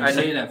 I'm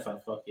saying it for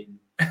fucking.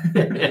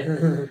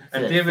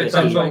 And David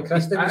Turnbull, I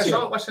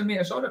saw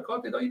it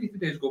recorded. All you need to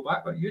do is go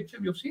back on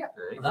YouTube. You'll see it.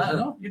 I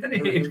know. You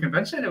didn't need to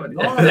convince anyone.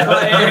 No,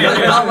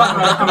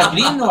 I'm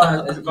agreeing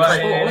though. It's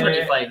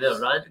 25 there,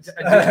 right?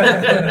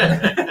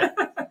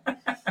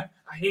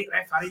 I hate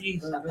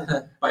referees.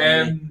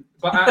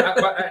 But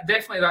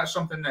definitely that's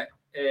something that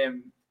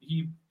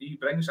he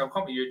brings. I'll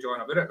come to you, John,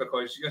 about it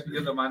because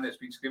you're the man that's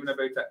been screaming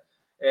about it.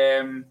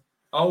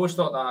 I always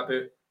thought that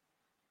about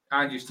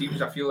Ange's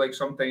teams. I feel like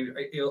sometimes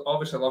he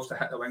obviously loves to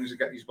hit the wings and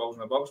get these balls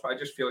in the box, but I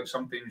just feel like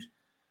sometimes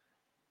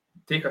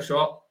take a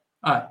shot.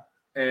 Aye,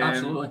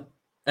 absolutely.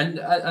 And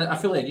I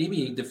fully agree with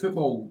you. The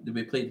football that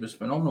we played was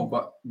phenomenal,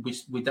 but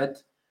we did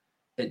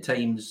at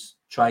times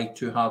try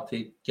too hard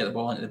to get the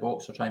ball into the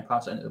box or try and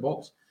pass it into the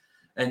box.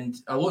 And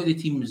a lot of the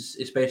teams,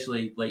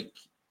 especially we're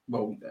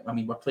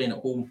playing at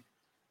home,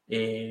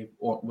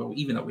 or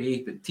even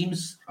away, but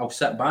teams will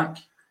sit back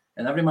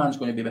and every man's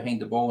going to be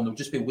behind the ball and they'll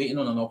just be waiting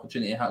on an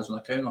opportunity that has on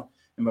a counter.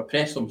 And we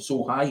press them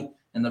so high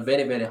and they're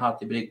very, very hard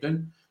to break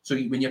down. So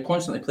when you're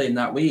constantly playing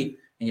that way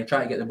and you're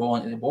trying to get the ball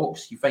into the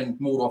box, you find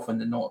more often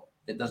than not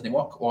it doesn't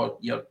work, or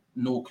you're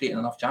not creating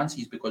enough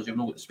chances because you've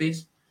not got the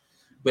space.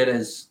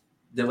 Whereas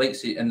the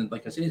likes of, and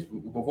like I said,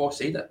 we've all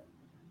said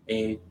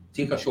it,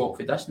 take a shot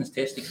for distance,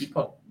 test the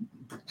keeper,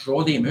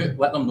 draw them out,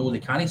 let them know they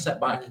can't sit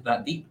back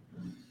that deep.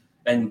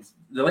 And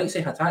the likes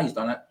of Hatai's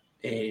done it.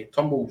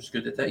 Turnbull's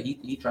good at it.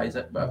 He tries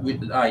it, but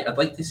I'd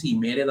like to see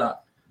more of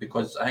that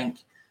because I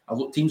think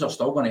teams are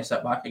still going to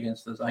sit back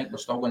against us. I think we're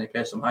still going to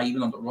press them high,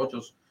 even under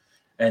Rodgers.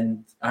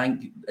 And I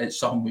think it's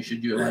something we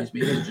should utilise.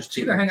 Maybe just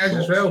see the thing is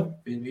as well.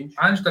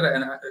 Ange did it,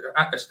 and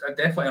it's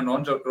definitely in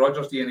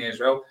Rodgers' DNA as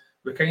well.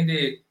 We kind of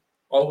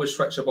always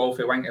switch the ball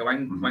from wing to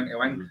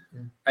wing,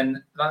 and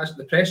that's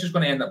the press is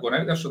going to end up going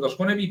out there. So there's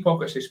going to be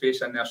pockets of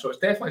space in there. So it's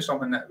definitely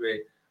something that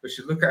we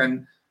should look at.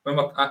 And when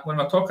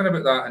we're talking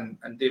about that,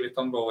 and David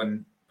Turnbull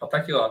in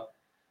particular,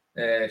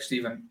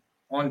 Stephen,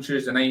 on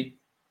Tuesday night,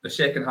 the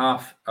second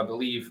half, I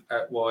believe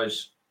it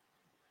was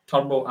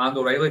Turnbull and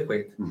O'Reilly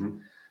played. Mm-hmm.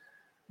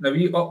 Now,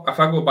 if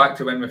I go back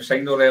to when we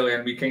signed O'Reilly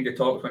and we kind of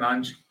talked when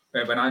Ange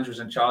was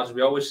in charge,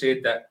 we always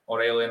said that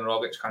O'Reilly and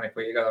Rogic can't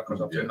play together because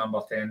they're two number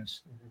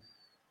 10s.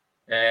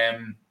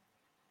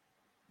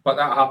 But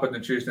that happened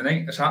on Tuesday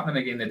night. It's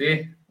happening again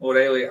today.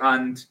 O'Reilly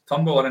and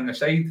Turnbull are in the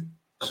side.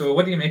 So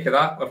what do you make of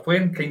that? We're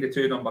playing kind of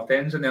two number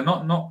 10s and they're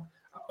not.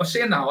 I was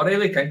saying that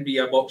O'Reilly can be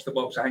a box to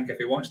box, I think, if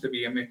he wants to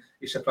be. I mean,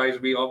 he's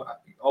surprised me. I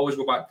always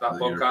go back to that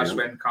podcast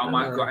when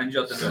Carmack got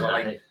injured and they were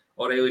like,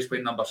 O'Reilly's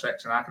playing number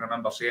 6, and I can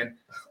remember saying,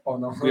 "Oh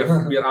no,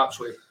 we're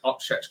absolutely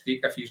up shit's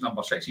creek if he's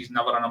number 6. He's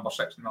never a number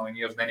 6 in a million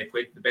years." And then he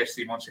played the best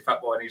 3 months of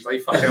football in his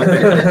life for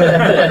Celtic.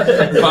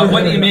 But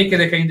what do you make of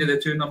the kind of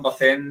the two number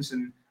 10s?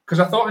 And because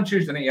I thought on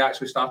Tuesday night he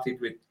actually started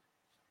with,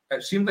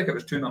 it seemed like it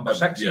was two number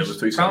 6s. Yeah, it was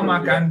two.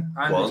 Carmack and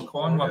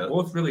Quan were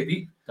both really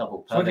deep. Double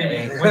pivot. So what do you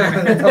mean?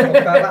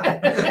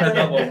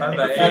 Double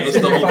pivot.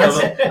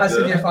 That's a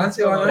new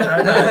fancy one.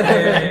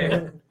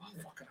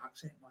 Fucking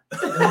accent,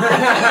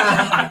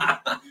 man.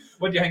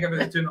 What do you think about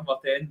the two number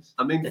 10s?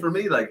 I mean, for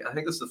me, I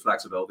think it's the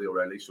flexibility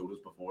O'Reilly showed us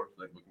before.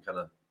 We can kind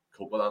of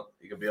cope with that.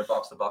 He can be a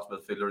box-to-box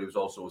midfielder. He was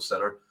also a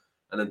centre.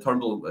 And then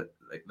Turnbull,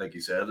 like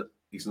you said,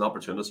 he's an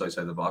opportunist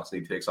outside the box,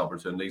 and he takes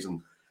opportunities,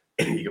 and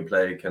he can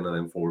play kind of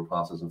them forward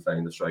passes and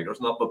find the strikers.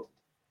 But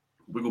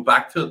we go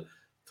back to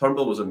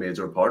Turnbull was a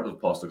major part of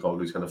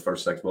Postecoglou's kind of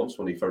first 6 months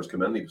when he first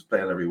came in. He was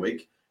playing every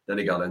week. Then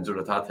he got injured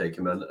at that. He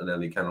came in, and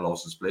then he kind of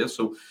lost his place.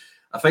 So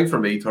I think for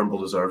me, Turnbull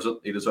deserves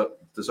it. He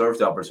deserves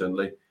the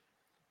opportunity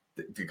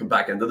to come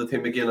back into the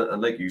team again,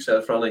 and like you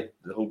said, Franny,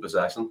 the whole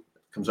possession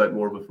comes out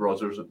more with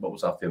Rodgers. What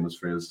was that famous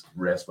phrase?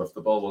 Rest with the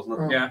ball, wasn't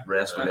it? Yeah.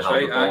 Rest when you have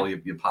the ball,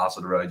 you pass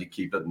it around, you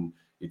keep it, and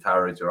you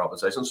tire out your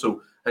opposition.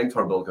 So I think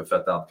Turnbull can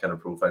fit that kind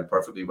of profile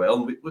perfectly well.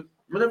 And we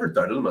never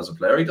doubted him as a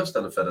player. He just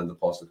didn't fit into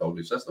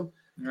Postecoglou's system.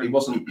 Yeah. He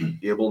wasn't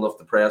able enough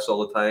to press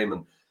all the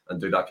time and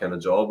do that kind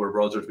of job. Where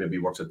Rodgers maybe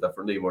works it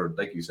differently. Where,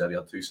 like you said, he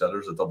had 2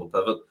 setters, a double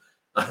pivot.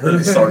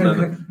 starting in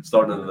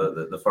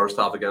the first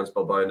half against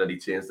Bilbao, and then he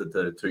changed it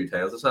to 2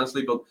 10s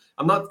essentially. But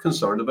I'm not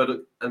concerned about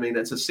it. I mean,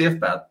 it's a safe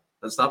bet.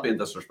 It's not being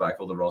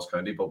disrespectful to Ross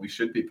County, but we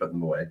should be putting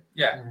them away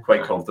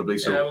quite comfortably.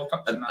 So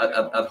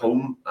at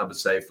home, I would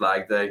say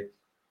Flag Day,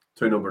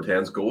 2 number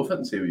 10s, go with it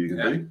and see what you can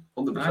do.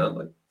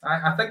 100%.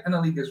 I think in the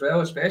league as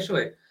well,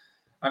 especially.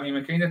 I mean,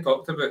 we kind of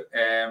talked about.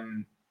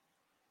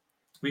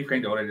 We've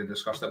kind of already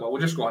discussed it, but we'll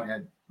just go on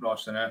to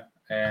Ross now,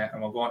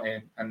 and we'll go on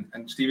to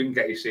and Stephen can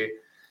get to say.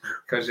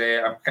 Because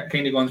I've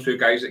kind of gone through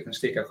guys that can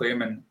stake a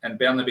claim, and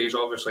Bernabé is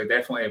obviously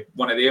definitely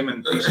one of them.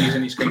 And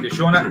pre-season, he's kind of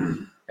shown it.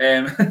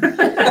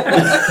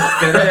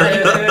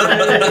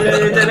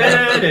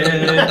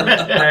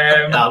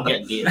 I'm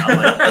getting beat up.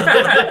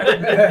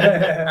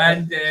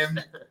 And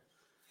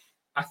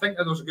I think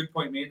that was a good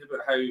point made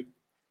about how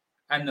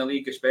in the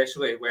league,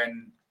 especially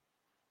when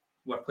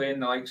we're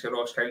playing the likes of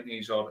Ross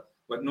Counties, or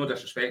with no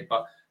disrespect,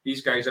 but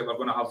these guys that we're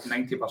going to have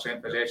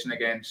 90% possession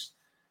against,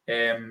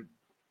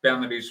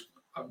 Bernabé's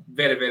a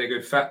very, very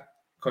good fit.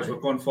 because we're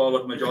going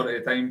forward majority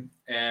of the time.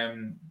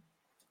 And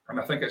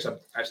I think it's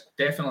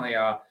definitely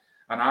an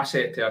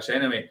asset to us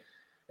anyway.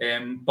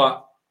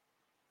 But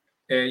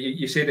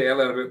you said it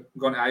earlier about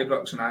going to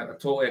Ibrox, and I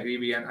totally agree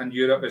with you. And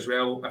Europe as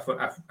well. If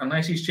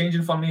unless he's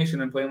changing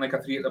formation and playing like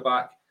a 3 at the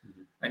back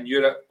in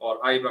Europe or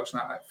Ibrox,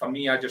 for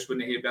me, I just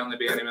wouldn't hate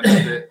Bernabeu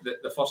anyway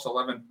the first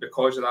 11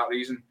 because of that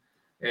reason.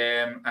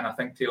 And I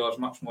think Taylor's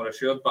much more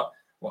assured. But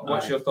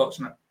what's your thoughts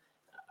on it?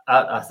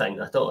 I think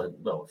I thought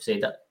I've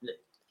said that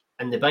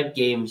in the big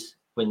games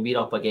when we're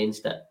up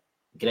against it,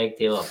 Greg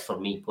Taylor for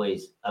me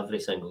plays every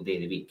single day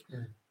of the week.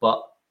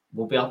 But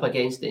we'll be up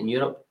against it in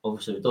Europe.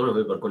 Obviously, we don't know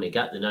who we're going to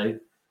get now,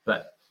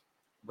 but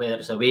whether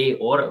it's away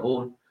or at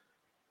home,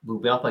 we'll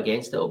be up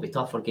against it. It'll be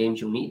tougher games.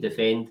 You'll need to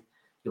defend.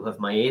 You'll have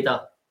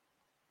Maeda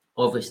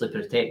obviously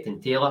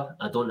protecting Taylor.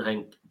 I don't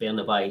think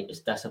Bernabeu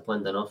is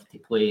disciplined enough to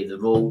play the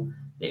role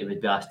that he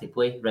would be asked to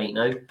play right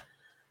now,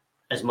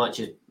 as much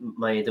as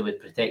Maeda would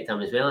protect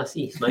him as well. I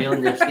see you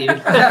smiling there,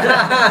 Stephen.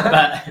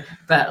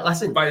 but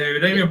listen. By the way, we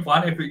didn't even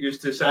plan to put you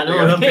to sit I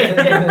know.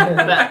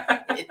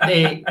 But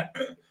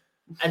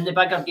in the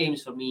bigger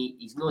games for me,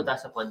 he's not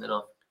disciplined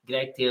enough.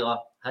 Greg Taylor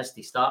has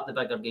to start the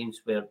bigger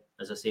games where,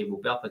 as I say,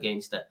 we'll be up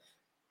against it.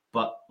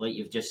 But like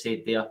you've just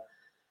said there,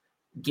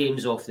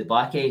 games off the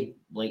back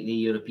like the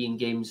European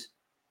games,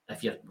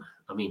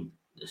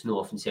 it's not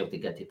often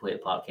Celtic get to play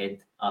at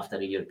Parkhead after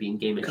a European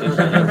game. It's usually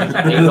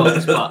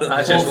Ibrox, but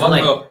that's just one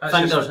though.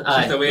 That's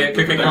just the way it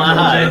cooking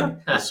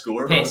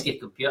score. Pesky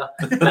computer.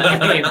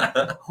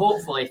 But,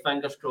 hopefully,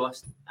 fingers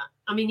crossed.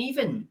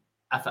 Even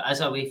if it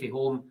is away from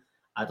home,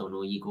 I don't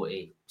know, you go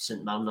to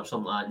St Mirren or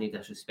something like that, no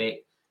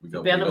disrespect.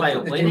 Bernabeu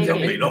will play that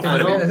game. I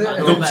know,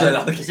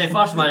 it's the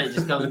first one that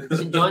just comes.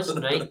 St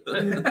Johnstone, right?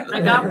 But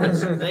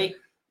regardless, right?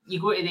 You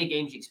go to the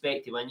games, you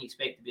expect to win, you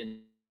expect to be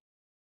in.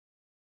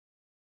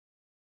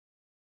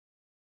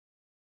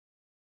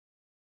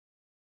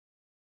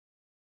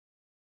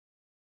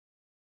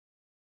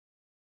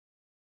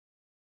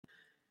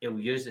 He'll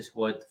use the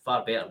squad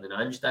far better than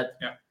Ange did.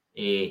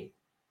 Yeah.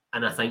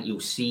 And I think you'll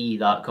see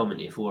that coming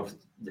to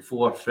the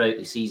fore throughout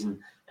the season.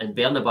 And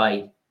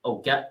Bernabeu will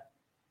get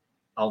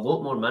a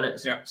lot more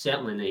minutes,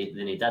 certainly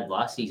than he did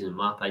last season, in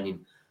my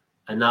opinion.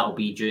 And that'll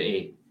be due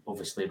to,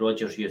 obviously,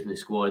 Rodgers using the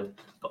squad,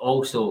 but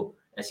also,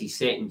 as his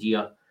second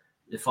year,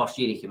 the first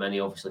year he came in, he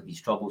obviously had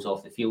these troubles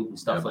off the field and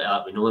stuff like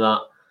that. We know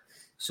that.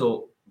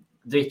 So,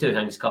 the two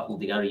things coupled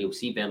together, you'll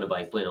see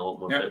Bernabeu playing a lot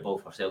more football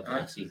for Celtic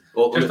this season.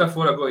 Well, just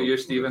before I go to you,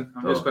 Stephen,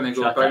 I'm just going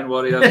to go Brown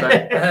Warriors.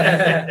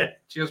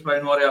 Cheers,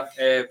 Brown Warrior.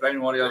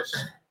 Brown Warriors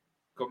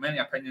got many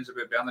opinions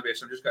about Bernabeu,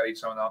 so I'm just going to read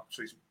some of that.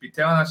 So he's been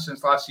telling us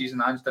since last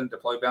season Ange didn't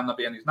deploy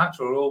Bernabeu in his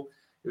natural role.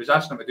 He was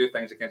asking him to do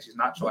things against his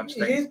natural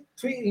instinct.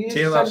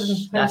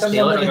 Taylor's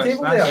Taylor to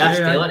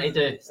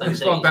do. He's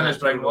got Dennis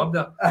Brown Ward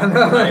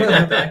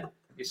there.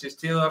 He says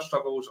Taylor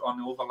struggles on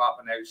the overlap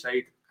on the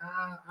outside.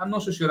 I'm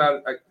not so sure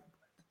I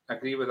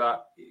agree with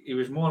that. He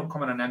was more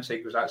coming on inside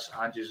because that's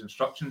Ange's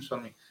instructions for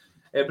me.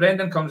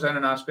 Brendan comes in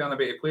and asks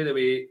Bernabeu to play the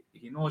way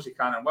he knows he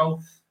can and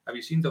will. Have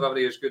you seen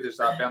delivery as good as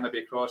that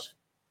Bernabeu cross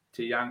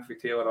to Yang for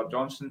Taylor or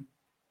Johnson?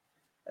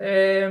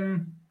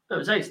 It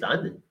was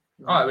outstanding.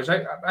 Oh, it was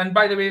out. And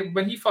by the way,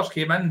 when he first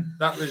came in,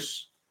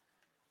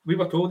 we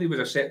were told he was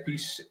a set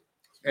piece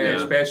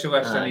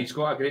specialist, and he's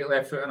got a great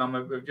left foot in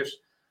him.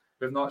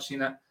 We've not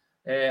seen it.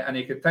 And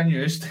he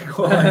continues to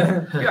go on.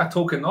 Yeah, a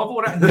token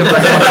novel written.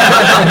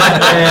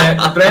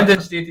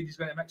 Brendan stated he's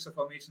going to mix the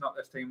formation up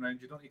this time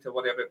round. You don't need to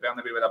worry about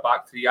Bernabeu with a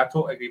back three. I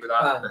totally agree with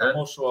that. I'm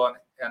also on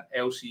an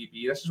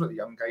LCB. This is what the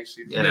young guys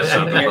say.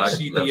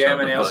 CDM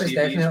and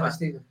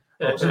LCB.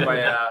 Also by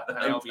an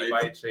LB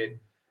by trade.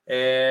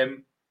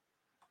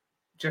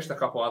 Just a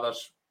couple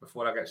others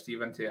before I get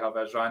Stephen to have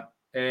his rant.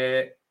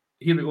 Here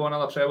we go,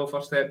 another treble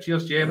first step.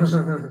 Cheers, James.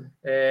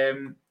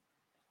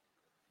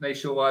 Nice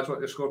show, lads.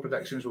 What the score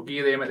predictions? We'll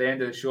give them at the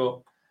end of the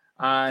show.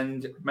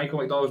 And Michael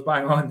McDonald's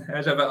bang on. It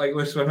is a bit like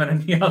loose women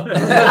in here.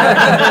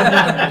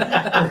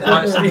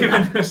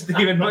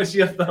 Stephen, what's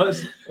your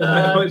thoughts?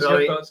 What's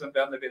your thoughts on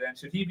Bernabeu then?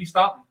 Should he be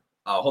starting?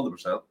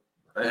 100%.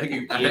 I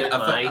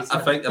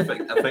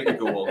think you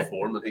go on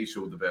form, and he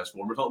showed the best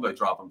form. We're talking about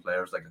dropping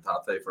players like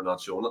Atate for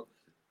not showing it.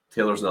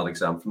 Taylor's not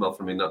exempt from that.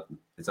 For me,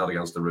 it's not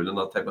against the rule and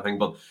that type of thing.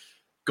 But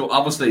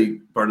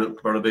obviously,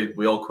 Bernabeu,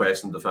 we all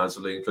questioned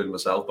defensively, including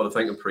myself. But I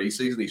think in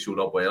pre-season he showed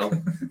up well.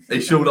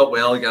 He showed up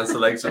well against the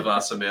likes of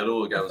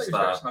Semedo, against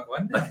I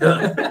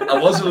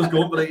was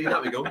going, but he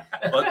let me go.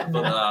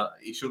 But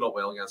he showed up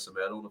well against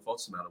Semedo, and I thought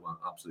Semedo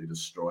absolutely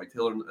destroyed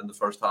Taylor in the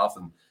first half,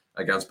 and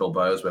against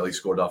Bilbao as well. He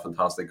scored a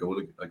fantastic goal,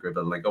 a great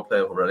bit of link up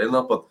there already in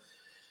that. But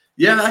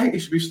yeah, I think he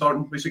should be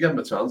starting. We should give him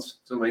a chance.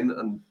 Do you know what I mean?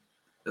 And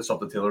it's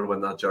up to Taylor to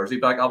win that jersey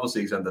back.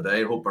 Obviously, he's in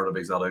today. I hope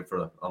Bernabeu's not out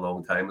for a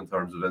long time in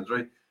terms of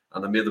injury.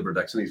 And I made the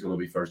prediction he's going to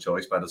be first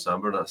choice by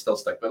December, and I still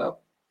stick by that.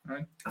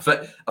 Right.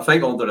 I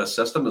think under this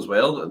system as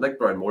well, Nick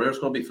Brown Warrior is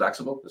going to be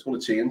flexible. It's going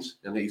to change,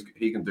 and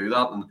he can do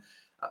that. And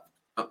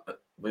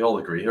we all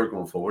agree here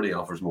going forward, he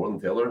offers more than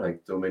Taylor.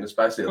 Like, do you know what I mean?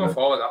 Especially in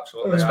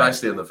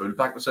the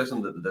fullback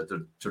position,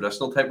 the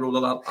traditional type role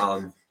of that.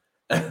 And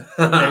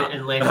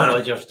Unless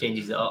Rodgers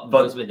changes it up and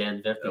goes with the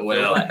inverted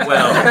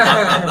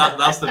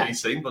that's to be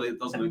seen, but it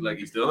doesn't look like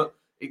he's doing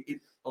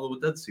it. Although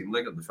it did seem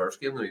like in the first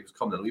game that he was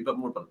coming in a wee bit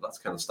more, but that's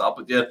kind of stopped.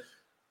 But yeah,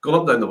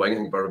 going up down the wing, I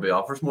think Burnaby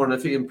offers more. And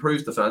if he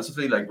improves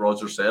defensively, like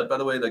Rodgers said, by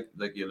the way, like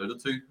you alluded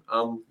to,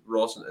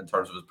 Ross, in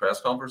terms of his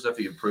press conference, if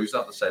he improves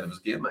that the side of his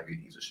game, like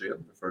he's a shoe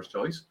the first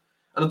choice.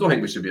 And I don't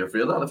think we should be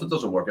afraid of that. If it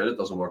doesn't work out, it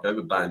doesn't work out.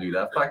 We buy a new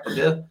left back. But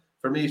yeah,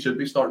 for me, he should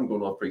be starting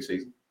going off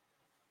pre-season.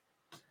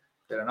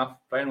 Fair enough.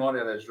 Brian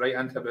Warrior is right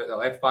into about the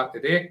left back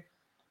today.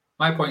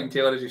 My point in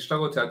Taylor is he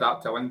struggled to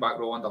adapt to wing back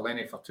role under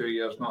Lenny for 2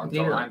 years, not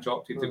until Ange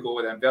opted to go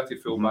with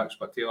inverted fullbacks,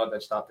 but Taylor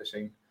did start to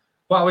sign.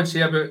 What I would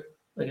say about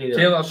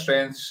Taylor's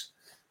strengths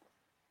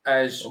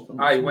is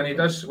when he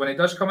does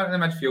come into the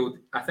midfield,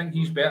 I think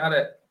he's better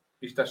at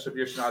his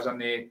distribution as in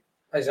the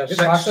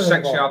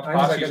 6-yard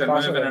passes and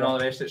moving and all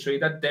the rest of it. So he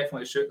did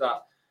definitely suit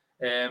that.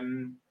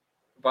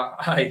 But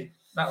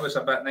that was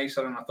a bit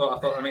nicer than I thought. I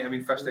thought there might have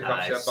been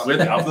fisticuffs there. But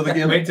wait after the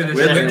game. Wait to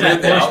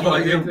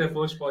the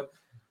post-pod.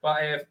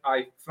 But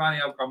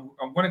Franny,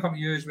 I'm going to come to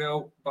you as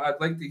well. But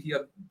I'd like to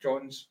hear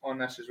John's on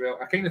this as well.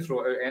 I kind of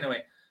throw it out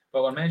anyway.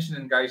 But we're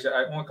mentioning guys that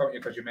I want to come to you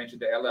because you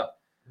mentioned it earlier.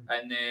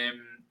 And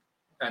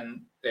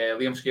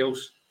Liam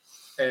Scales.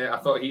 I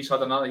thought he's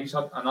had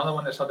another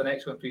one that's had an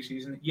excellent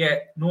pre-season.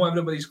 Yet, no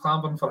everybody's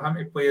clambering for him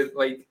to play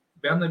like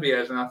Burnaby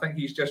is, and I think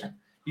he's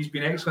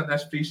been excellent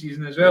this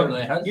pre-season as well.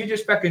 You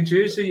just pick and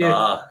choose. So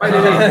by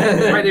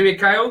the way,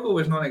 Kyogo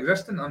was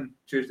non-existent on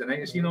Tuesday night.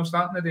 Is he not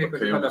starting today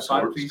because he had a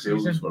bad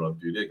pre-season? For a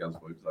beauty against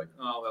Wolves, like.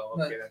 Oh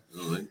well, okay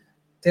then.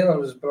 Taylor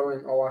was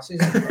brilliant all last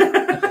season. Stick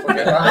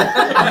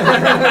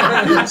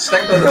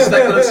with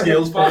the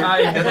Scales. But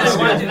I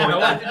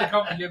wanted to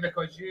come to you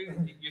because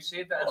you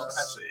said that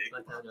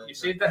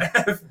if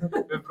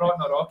we brought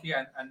Naraki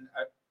and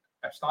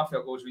if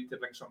Starfield goes, we need to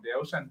bring somebody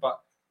else in. But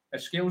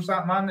is Scales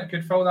that man that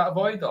could fill that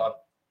void, or?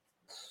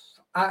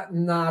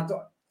 Nah,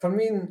 for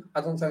me,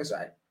 I don't think so.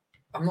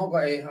 I'm not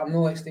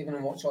like Stephen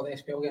and watch all the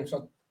SPL games,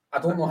 so I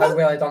don't know how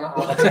well I done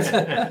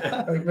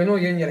it. We know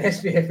you and your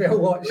SPFL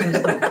watch and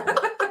stuff.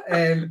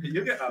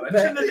 You get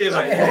that in the day,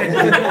 right?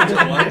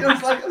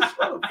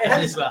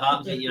 That's what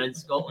happens when you're in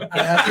Scotland. He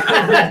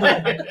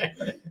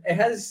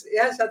has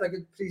had a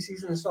good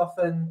pre-season and stuff,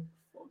 and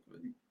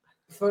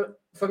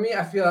for me,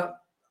 I feel like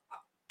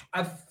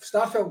if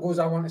Starfelt goes,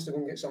 I want us to go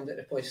and get somebody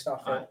to replace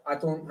Starfelt. I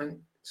don't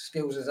think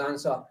Scales is the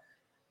answer.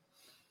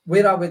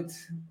 Where I would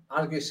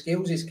argue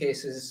Scales'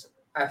 case is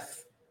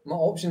if my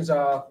options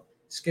are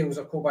Scales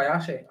or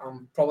Kobayashi,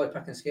 I'm probably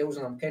picking Scales,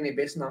 and I'm kind of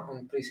basing that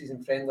on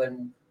pre-season friendly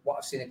and what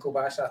I've seen of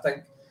Kobayashi. I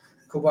think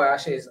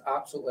Kobayashi is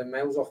absolutely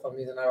miles off for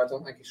me now. I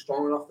don't think he's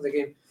strong enough for the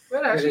game.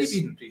 Where has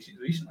he been in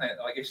pre-season recently?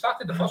 Like he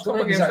started the first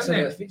couple of games,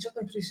 didn't he? Featured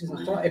in pre-season.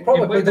 He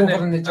probably played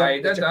over in the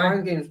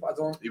Japan games, but I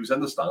don't. He was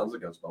in the stands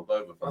against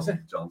Bilbao with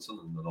Johnson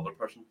and another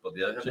person, but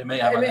yeah, so he might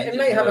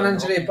have an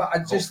injury, but I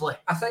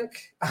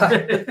think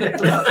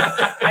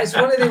it's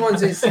one of the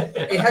ones.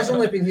 He has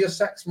only been here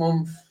 6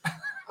 months.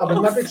 I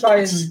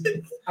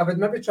would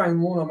maybe try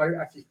and loan him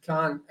out if you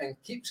can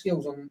and keep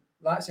Scales on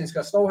that sense,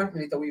 because I still think we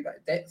need a wee bit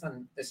of depth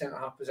in the centre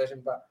half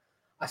position, but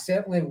I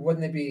certainly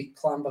wouldn't be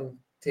clambering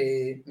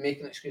to make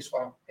an excuse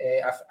for him.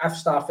 If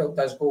Starfelt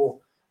does go,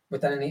 we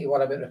didn't need to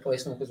worry about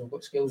replacing him because we've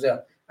got Scales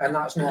there, and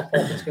that's not a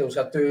problem. Skills.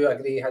 I do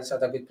agree he has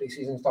had a good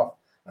pre-season stuff.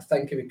 I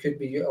think he could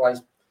be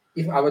utilised.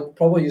 Even I would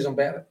probably use him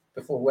better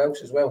before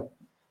Welsh as well.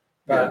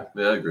 But,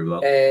 yeah, I agree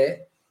with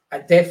that. I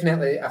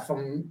definitely, if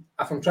I'm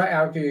trying to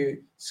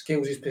argue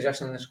Scales'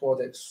 position in the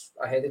squad, it's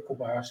ahead of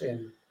Kobayashi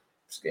and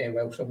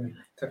Welsh for me.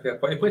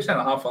 He plays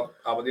centre half for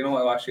Aberdeen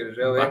last year as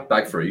well.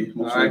 Back free,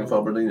 mostly with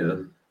Aberdeen.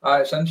 Yeah.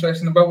 It's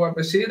interesting about what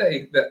we say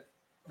that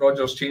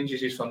Rodgers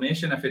changes his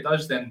formation. If he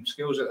does, then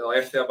Scales at the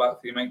left there back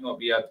three might not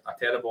be a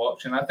terrible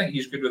option. I think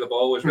he's good with the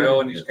ball as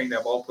well, and he's kind of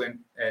a ball playing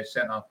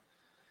centre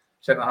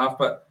half.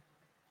 But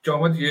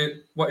John,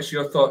 what is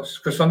your thoughts?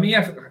 Because for me,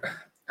 I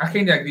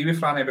kind of agree with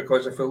Franny,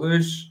 because if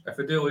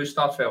we do lose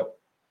Starfelt,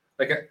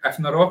 like if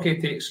Naraki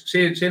takes,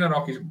 say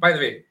Naraki's, by the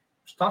way,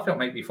 Starfelt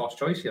might be first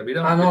choice here. We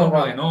don't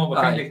really know.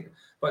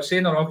 But say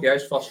Naraki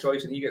is first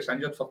choice and he gets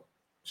injured for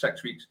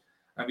 6 weeks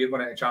and we're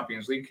going into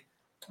Champions League,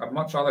 I'd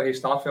much rather have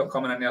Starfelt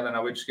coming in there than I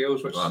would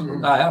Scales.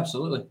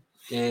 Absolutely.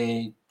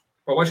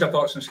 But what's your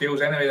thoughts on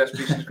Scales anyway this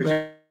season?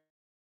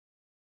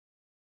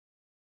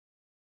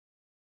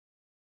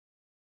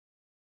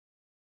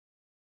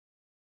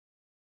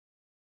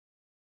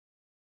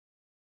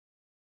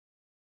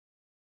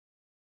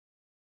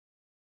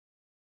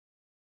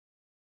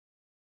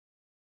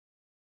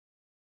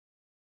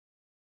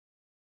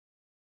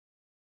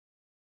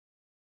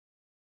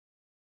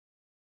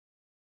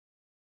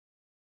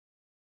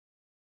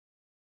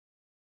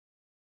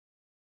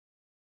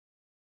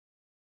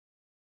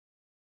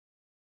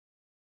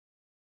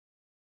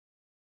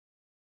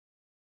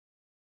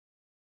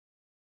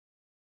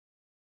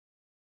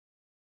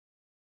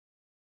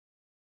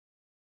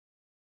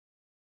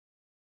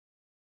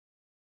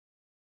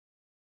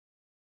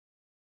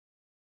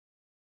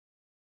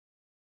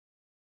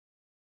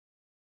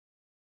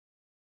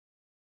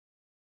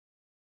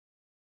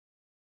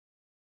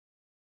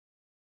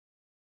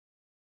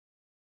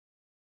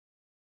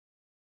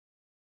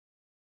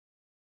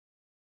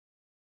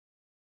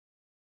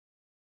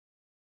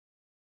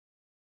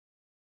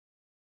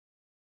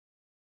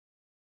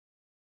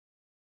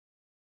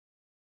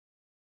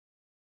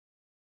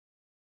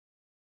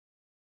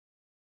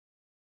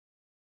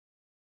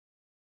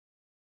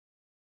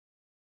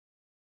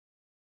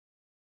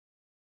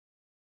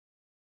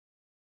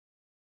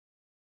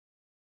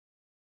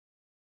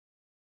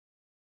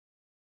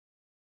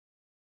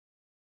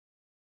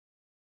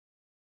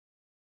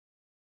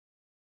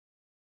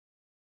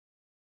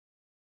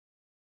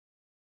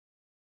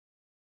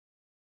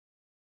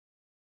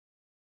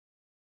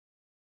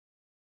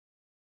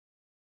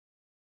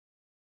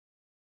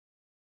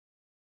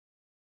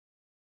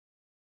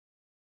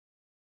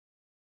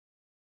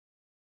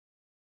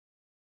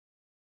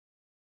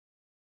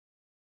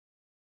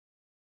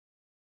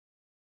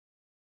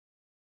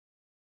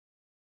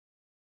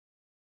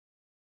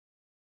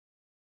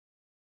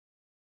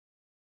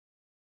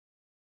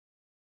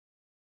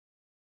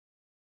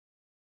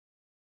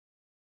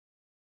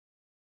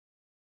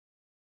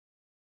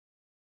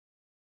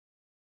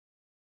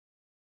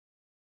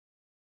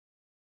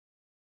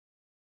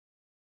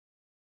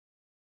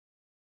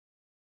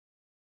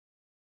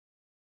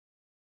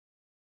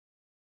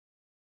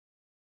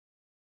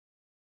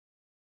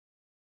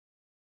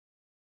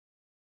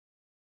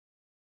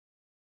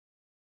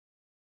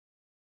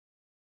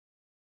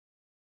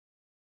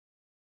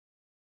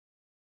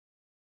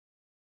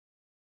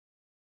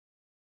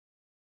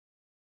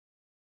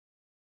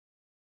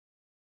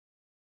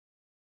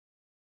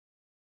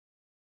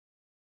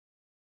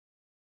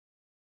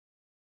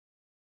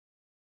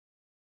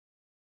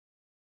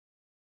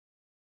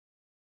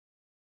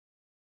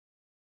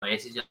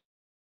 message.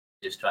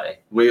 Just try to.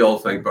 We all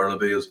think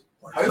Burnaby is.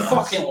 How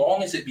fucking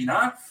long has it been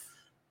off?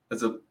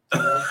 Is it?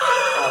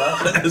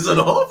 Is it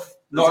off?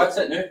 No, that's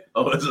it now.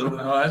 Oh, is it?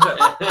 No, is it?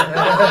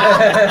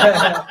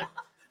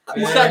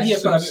 He's sitting here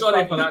for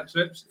sorry for that,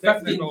 Trips.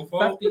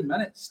 15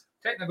 minutes.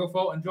 Technical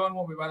fault, and John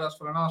won't be with us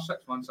for another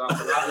 6 months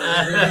after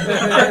that.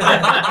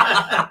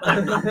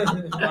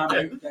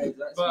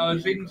 But I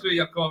was reading through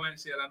your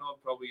comments here. I know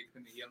probably you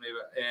couldn't hear me,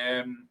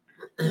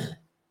 but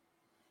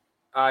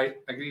I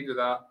agreed with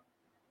that.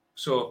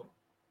 So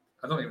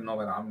I don't even know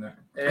where I am now.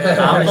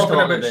 I was talking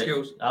about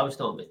skills. I was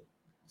talking about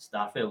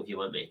Starfield. If you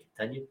want me to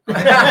continue,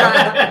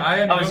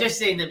 I was just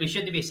saying that we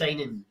shouldn't be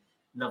signing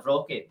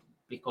Navrocki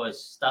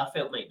because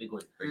Starfield might be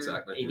going.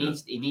 Exactly. He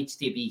needs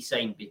to be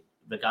signed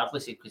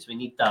regardless, because we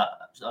need that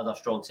other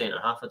strong centre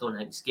half. I don't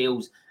think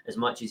Scales, as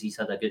much as he's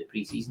had a good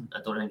pre-season,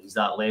 I don't think he's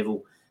that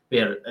level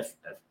where if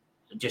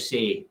just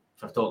say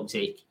for talking's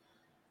sake,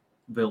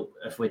 well,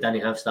 if we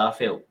didn't have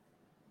Starfield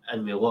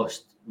and we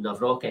lost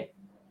Navrocki,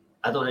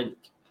 I don't think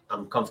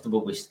I'm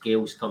comfortable with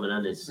Scales coming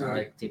in as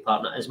to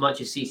partner. As much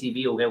as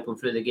CCV will help him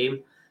through the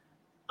game,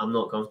 I'm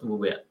not comfortable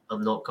with it.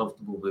 I'm not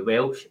comfortable with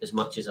Welsh, as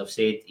much as I've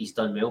said he's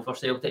done well for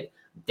Celtic.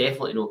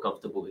 Definitely not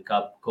comfortable with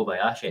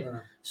Kobayashi. Yeah.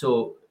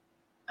 So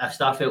if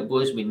Starfield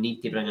goes, we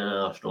need to bring in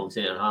another strong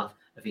centre half.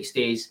 If he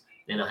stays,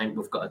 then I think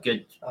we've got a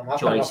good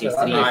choice of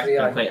three.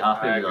 I'm quite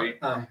happy with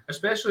that.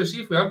 Especially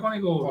see if we are going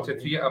to go to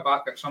three at a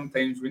back at some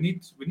times, we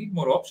need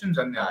more options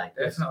in there.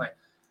 Definitely.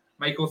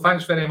 Michael,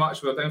 thanks very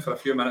much. We're down for a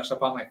few minutes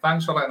apparently.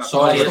 Thanks for letting us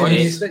know.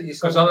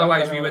 Because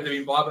otherwise we would have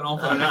been blabbing on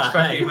for the next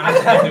 15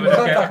 minutes and we would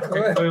have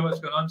kept clue what's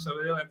going on, so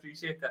we really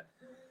appreciate it.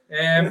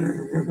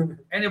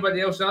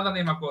 Anybody else? The other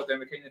name I got down,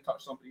 we kind of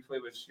touched on briefly,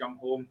 was Young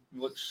Home. He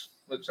looks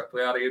a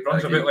player. He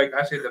runs a bit like,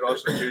 I said the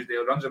Ross on Tuesday, he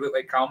runs a bit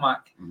like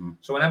Calmac. Mm-hmm.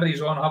 So whenever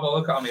he's on, have a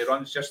look at him, he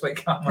runs just like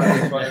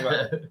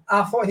Calmac.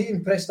 I thought he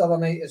impressed the other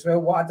night as well.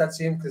 What I did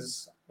see him,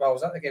 because I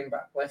was at the game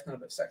but left in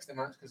about 60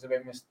 minutes because the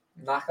wind was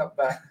knackered,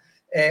 but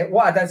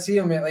what I did see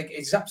him, like,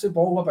 he zips the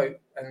ball about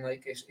and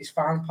like his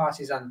fan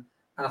passes in,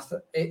 and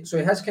so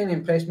he has kind of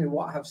impressed me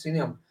what I have seen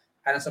him.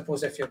 And I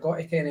suppose if you've got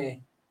to kind of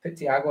put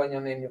Thiago in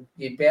your name,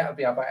 you better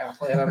be a better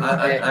player.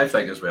 I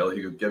think as well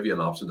he could give you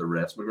an option to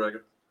rest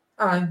McGregor.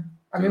 I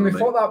mean, we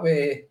thought that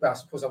way. Well, I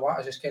suppose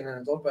Awata just came in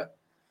the door, but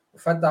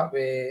we've had that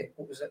way.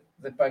 What was it?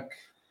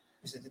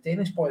 Was it the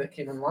Danish boy that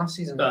came in last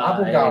season?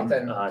 Abelgard,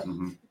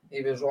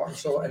 he was rotten.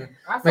 So, and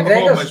I thought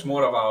McGregor was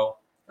more of a.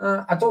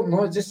 I don't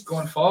know, just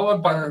going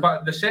forward,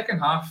 but the second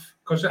half,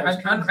 because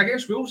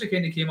against Wolves, he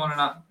kind of came on in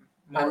that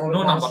no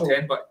number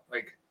 10, but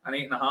like an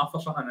 8.5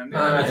 or something.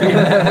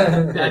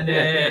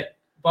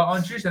 But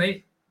on Tuesday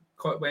night,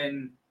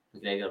 when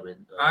McGregor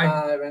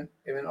went,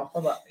 he went off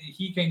a bit.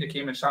 He kind of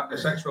came and sat in the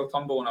 6 Will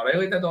Tumble, and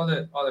O'Reilly did all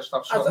the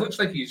stuff. So it looks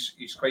like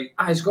he's quite.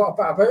 He's got a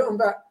bit about him,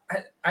 but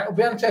it'll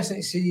be interesting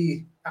to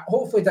see.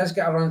 Hopefully, he does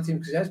get around the team,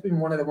 because he has been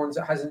one of the ones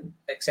that hasn't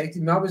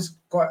excited me.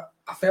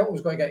 I felt I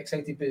was going to get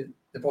excited by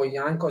the boy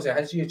Jan because of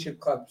his YouTube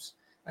clips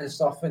and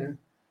stuff, and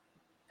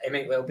he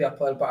might well be a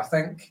player. But I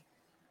think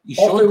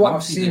off of what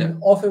I've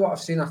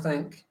seen, I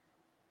think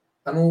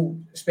I know,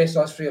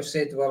 especially us three have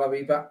said we're a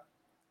wee bit.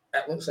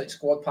 It looks like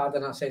squad pad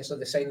in that sense of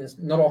the signings,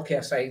 Navrocki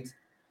aside,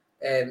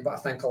 but I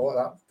think a lot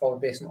of that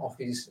probably based off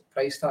his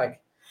price tag.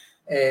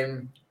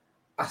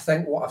 I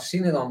think what I've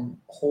seen of them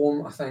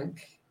home, I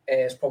think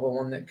is probably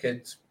one that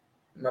could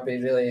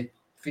maybe really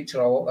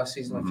feature a lot this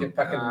season if you're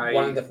picking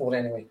one of the four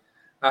anyway.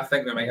 I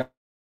think we might have.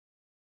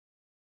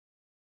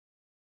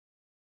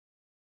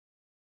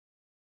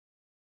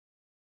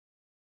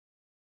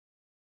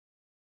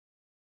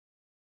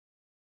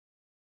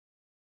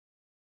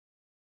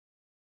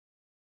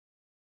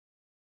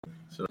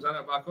 So is that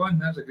it back on?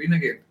 That's a green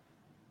again.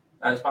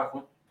 That's back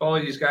on.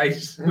 Apologies,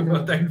 guys.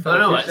 We're down for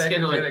a few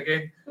seconds there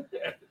again.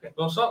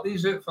 We'll sort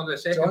these out for the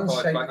second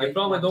pod, but you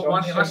probably don't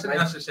want to listen to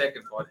this the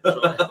second pod.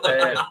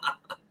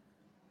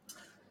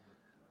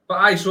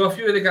 So a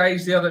few of the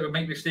guys there that we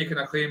might be staking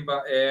a claim,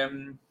 but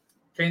kind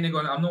of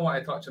going, I'm not want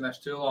to touch on this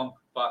too long,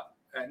 but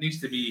it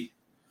needs to be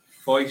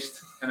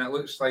voiced, and it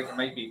looks like I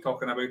might be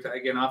talking about it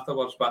again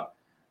afterwards, but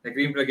the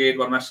Green Brigade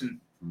were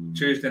missing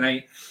Tuesday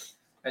night.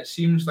 It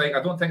seems like,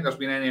 I don't think there's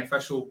been any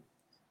official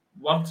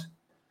word,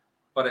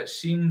 but it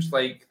seems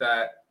like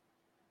that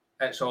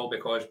it's all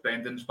because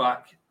Brendan's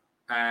back,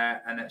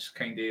 and it's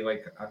kind of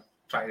like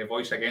trying to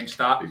voice against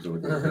that.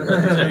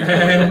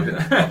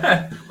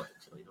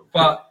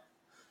 But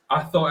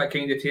I thought it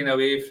kind of taken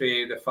away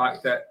from the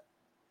fact that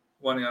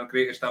one of our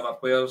greatest ever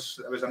players,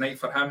 it was a night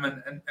for him,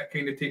 and it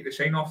kind of take the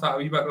shine off that a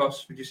wee bit,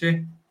 Ross, would you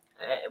say?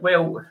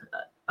 Well,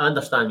 I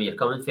understand where you're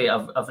coming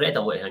from. I've read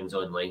a lot of things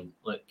online.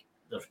 Like,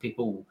 there's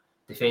people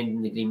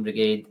defending the Green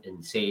Brigade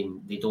and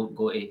saying they don't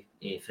go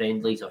to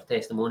friendlies or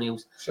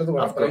testimonials. Sure, they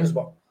were friends,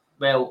 but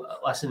well,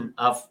 listen,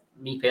 I've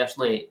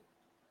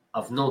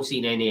not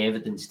seen any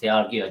evidence to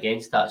argue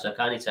against that, so I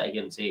can't sit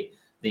here and say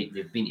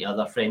they've been to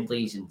other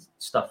friendlies and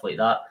stuff like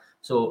that.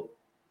 So,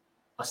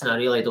 listen, I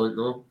really don't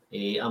know.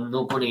 I'm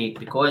not going to,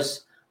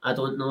 because I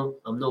don't know,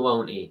 I'm not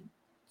willing to,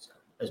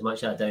 as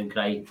much as I down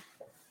cry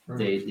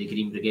the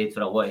Green Brigade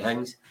for a lot of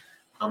things.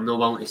 I'm not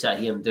willing to sit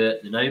here and do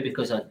it now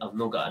because I've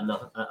not got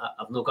enough.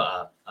 I've not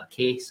got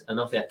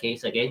enough of a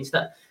case against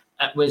it.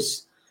 It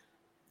was.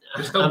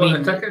 You still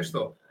got the tickets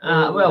though.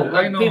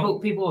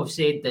 People have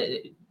said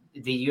that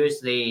they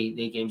use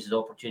the games as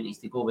opportunities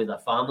to go with their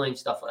family and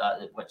stuff like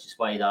that, which is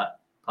why that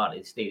part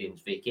of the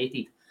stadium's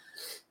vacated.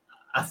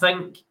 I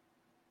think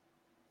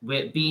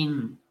with it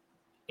being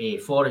a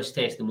Forest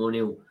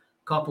testimonial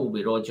coupled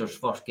with Rodgers'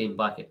 first game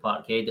back at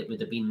Parkhead, it would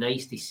have been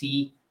nice to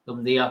see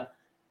them there.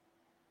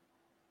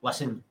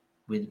 Listen,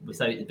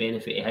 without the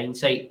benefit of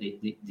hindsight,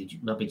 they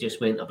maybe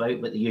just went about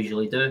what they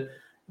usually do.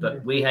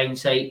 But with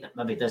hindsight, it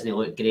maybe doesn't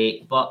look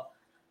great. But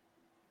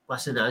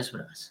listen, it is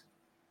what it is.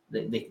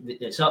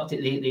 It's up to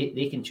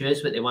they can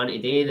choose what they want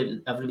to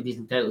do. Everybody's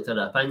entitled to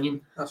their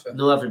opinion.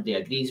 No, everybody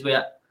agrees with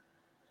it.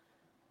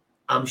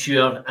 I'm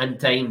sure in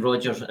time,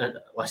 Rodgers,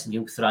 listen,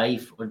 he'll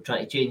thrive on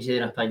trying to change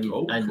their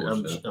opinion,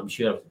 I'm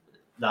sure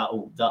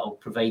that'll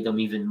provide them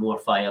even more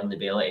fire and the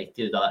ability to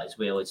do that as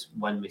well as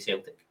win with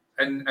Celtic.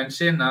 And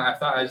saying that, if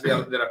that is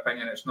their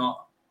opinion, it's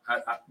not.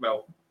 I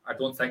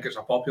don't think it's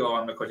a popular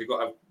one because you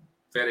got a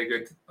very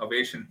good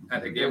ovation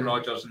at the game,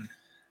 Rodgers, and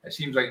it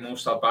seems like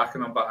most are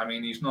backing him. But I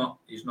mean, he's not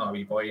a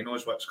wee boy. He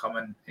knows what's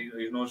coming.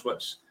 He knows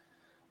what's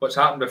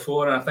happened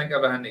before, and I think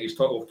everything that he's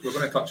talked. We're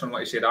going to touch on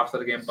what he said after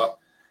the game, but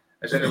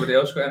has anybody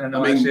else got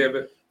anything to say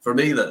about? For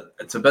me, that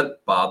it's a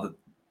bit bad that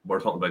we're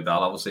talking about that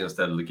obviously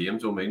instead of the game.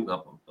 So I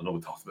know we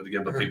talked about the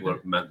game, but people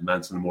are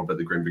mentioning more about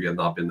the Green Brigade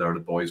not being there, the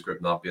boys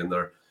group not being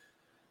there.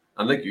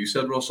 And like you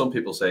said, Ross, some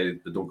people say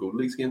they don't go to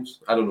these games.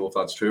 I don't know if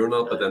that's true or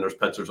not, but then there's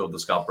pictures of the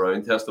Scott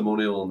Brown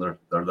testimonial and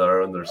they're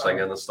there and they're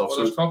singing and stuff. Well,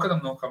 there's talk of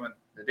them not coming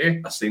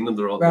today. I've seen them,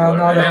 they're all there. Well,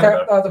 no,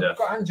 they've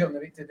got injured on the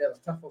week today, the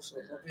tiffle, so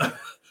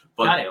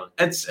but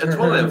it's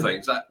one of them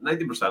things that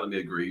 90% of me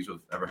agrees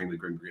with everything the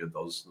Green Brigade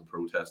does, the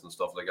protests and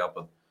stuff like that,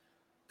 but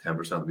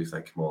 10% of me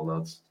think, come on,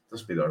 lads,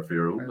 just be there for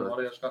your own.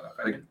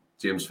 Like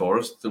James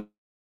Forrest.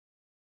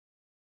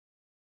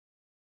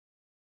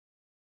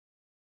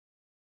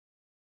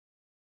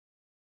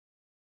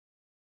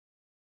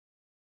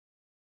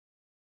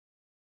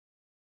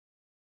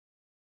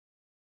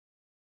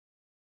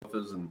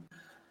 And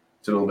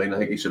do you know what I mean? I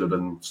think he should have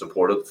been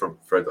supported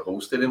throughout the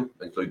whole stadium,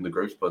 including the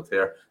groups. But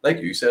here, like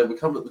you said, we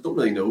don't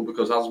really know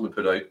because it hasn't been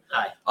put out.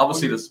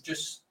 Obviously, this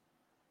just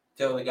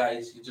tell the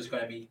guys you're just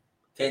going to be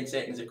 10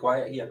 seconds of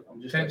quiet here.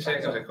 I'm just 10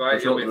 seconds of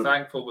quiet. You'll be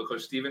thankful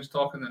because Stephen's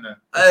talking now.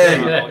 Hey,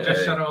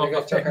 just shut it off. You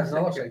got to check his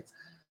another side.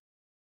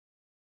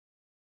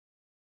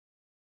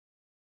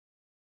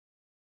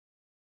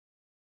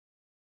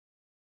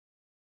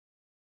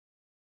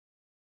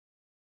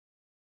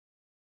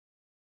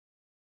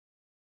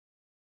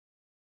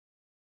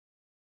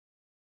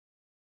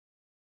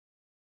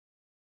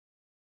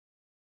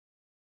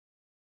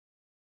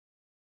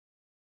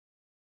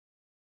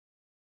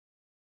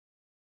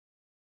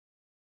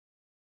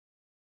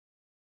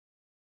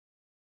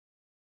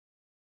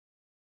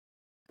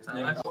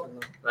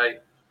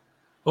 Right.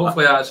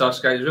 Hopefully that's us,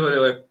 guys.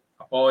 Really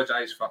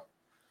apologise for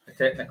the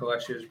technical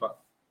issues, but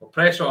we'll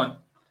press on.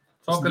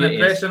 Talking of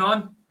pressing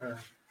on.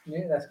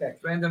 Yeah, that's good.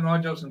 Brendan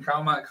Rodgers and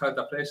Calmac had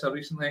a presser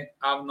recently.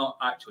 I've not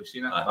actually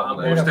seen it. I'm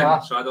hosting,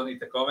 so I don't need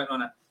to comment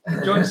on it.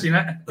 John's seen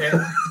it.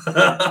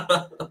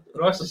 Yeah.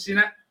 Ross has seen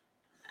it.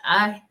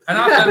 Aye. And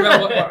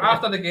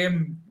after the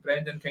game,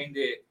 Brendan kind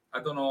of,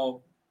 I don't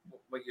know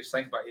what you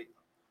think, but he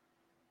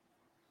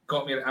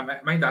got me.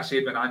 I mind I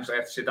said when Angela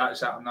left, said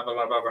that's it. I'm never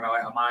ever going to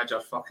let a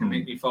manager fucking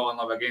make me fall in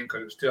love again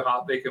because it was too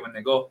heartbreaking when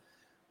they go.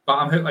 But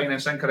I'm hook, line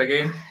and sinker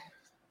again.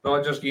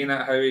 Rodgers getting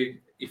at how he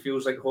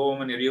feels like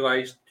home and he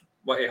realised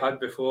what he had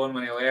before and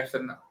when he left.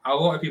 And a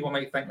lot of people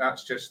might think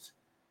that's just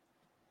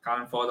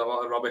cannon fodder, a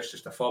lot of rubbish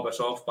just to fob us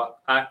off. But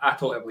I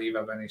totally believe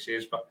everything he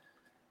says. But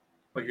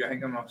what do you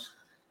think, Ross?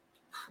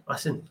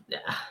 Listen,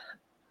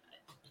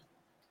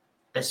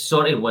 it's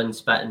sort of one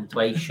spitting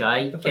twice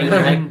shy kind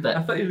of thing, but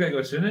I thought you were going to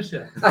go soon as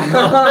you.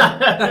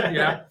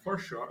 Yeah, for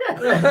sure.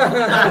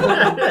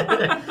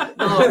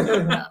 No,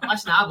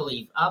 listen, I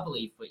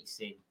believe what he's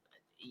saying.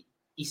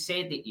 He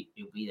said that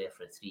he'll be there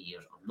for 3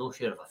 years. I'm not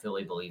sure if I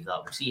fully believe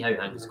that. We'll see how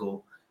things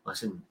go.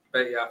 Listen,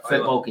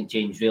 football can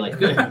change really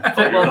quick.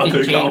 Football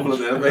can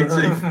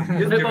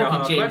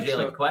change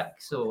really quick.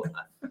 So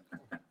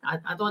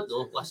I don't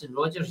know. Listen,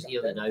 Rodgers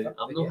here now.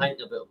 I'm not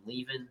thinking about him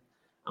leaving.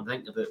 I'm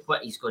thinking about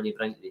what he's going to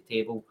bring to the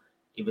table.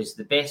 He was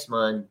the best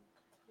man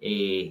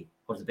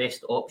or the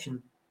best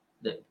option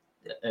at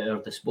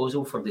our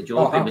disposal for the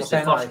job. He was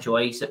the first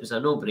choice. It was a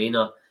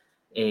no-brainer.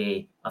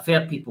 I've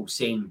heard people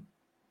saying,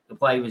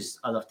 why was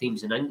other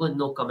teams in England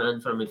not coming in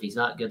for him if he's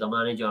that good a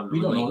manager?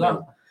 We don't know that.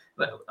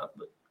 But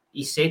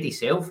he said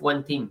himself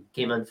one team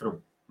came in for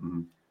him.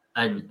 Mm-hmm.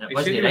 And it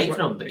wasn't right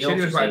for him. But he said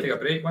he was going to take a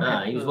break,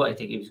 he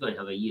was going to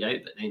have a year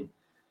out, but then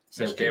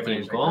Celtic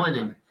came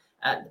calling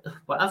and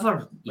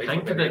whatever you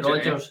think about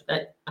Rodgers.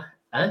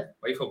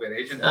 Wife will be an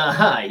agent.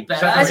 Aye, but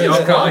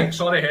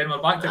sorry, Hen,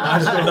 we're back to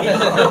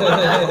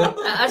Glasgow.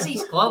 As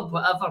his club,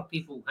 whatever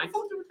people think.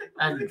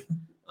 And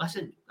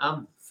listen,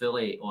 I'm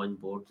fully on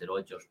board the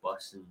Rodgers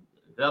bus, and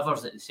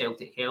whoever's at the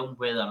Celtic helm,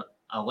 whether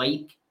I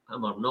like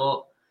him or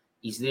not,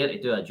 he's there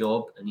to do a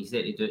job, and he's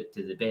there to do it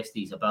to the best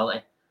of his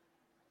ability.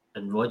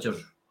 And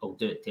Rodgers will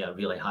do it to a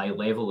really high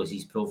level, as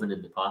he's proven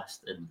in the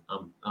past, and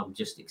I'm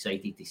just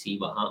excited to see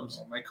what happens.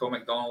 Well, Michael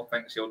McDonald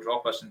thinks he'll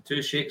drop us in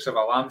 2 shakes of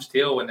a lamb's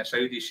tail when the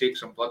Saudis shake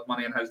some blood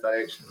money in his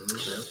direction.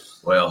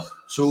 Well,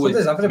 so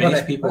does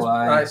everybody. People,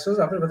 so's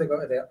everybody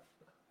got to do it.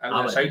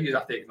 And the Saudis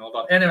are taking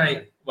over.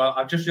 Anyway, well,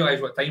 I've just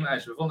realised what time it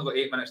is. We've only got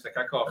 8 minutes to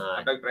kick off.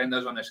 I think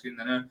Brenda's on the screen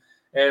now.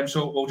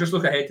 So we'll just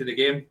look ahead to the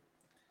game.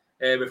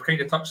 We've kind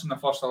of touched on the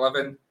first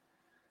 11.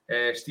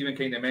 Stephen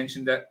kind of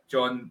mentioned it,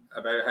 John,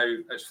 about how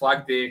it's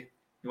Flag Day.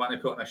 You want to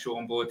put on a show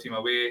and blow a team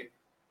away.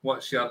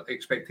 What's your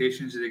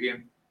expectations of the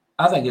game?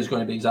 I think it's going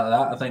to be exactly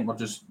that. I think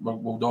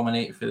we'll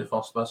dominate for the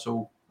first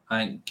whistle.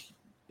 I think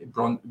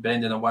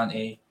Brendan will want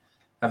to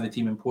have the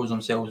team impose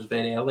themselves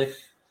very early.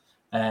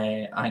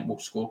 I think we'll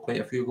score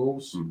quite a few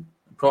goals.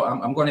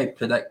 I'm going to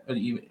predict.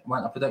 You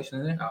want a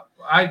prediction in there?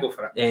 I go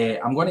for it.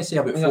 I'm going to say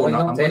about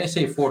 4-0. I'm going to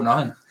say 4-0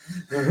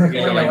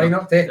 line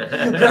up day.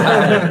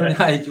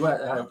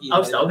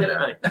 I'll still get it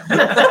right.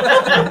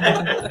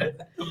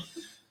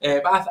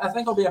 But I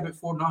think it'll be about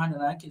 4-0,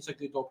 and I think it's a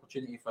good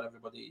opportunity for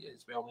everybody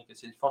as well. Like I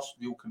said, first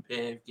real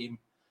competitive game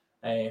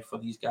for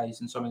these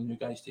guys and some of the new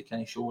guys to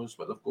kind of show us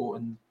what they've got,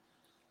 and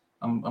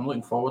I'm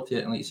looking forward to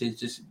it. And like I say,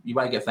 just you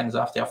want to get things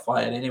after a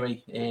flyer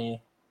anyway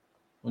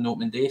on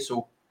opening day.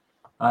 So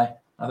I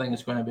think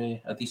it's going to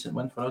be a decent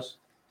win for us.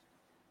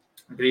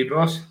 Agreed,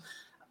 Ross?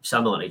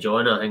 Similar to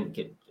John, I think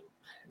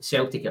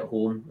Celtic at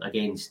home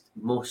against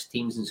most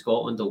teams in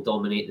Scotland will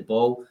dominate the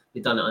ball.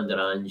 They've done it under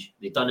Ange.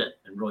 They've done it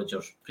in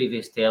Rodgers'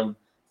 previous term.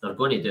 They're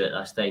going to do it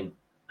this time.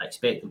 I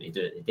expect them to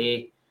do it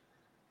today.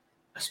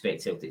 I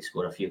expect Celtic to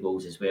score a few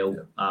goals as well.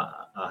 Yeah.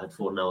 I had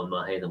 4-0 in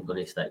my head. I'm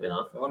going to stick with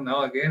that.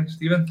 4-0 again,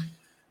 Stephen?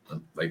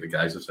 Like the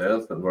guys have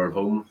said, we're at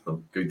home. A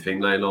good team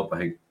line up. I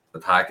think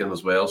attacking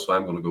as well. So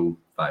I'm going to go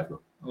 5-0.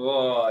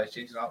 Oh, I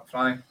changed that.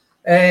 Fine.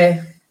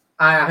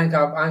 I think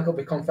I'll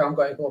be confident. I'm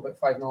going to go about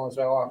 5-0 as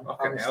well.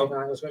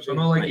 So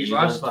not like his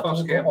last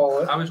first game.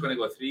 I was going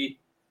to go 3.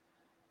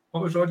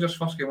 What was Rodgers'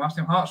 first game last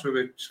time? Hearts,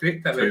 we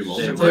scraped it. 2-1.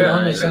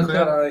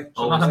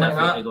 So nothing like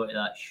that. I go to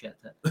that shit.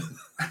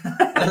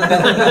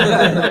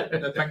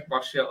 The pink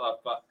bus shirt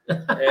up. But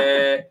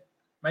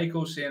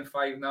Michael's saying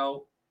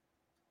 5-0.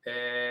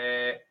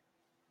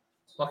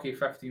 Lucky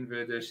 15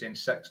 Voodoo saying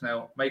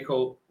 6-0.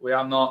 Michael, we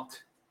are not.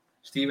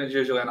 Stephen's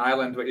usually in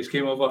Ireland, but he's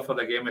came over for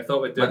the game. We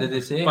thought we'd do. What did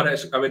they say? But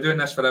are we doing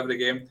this for every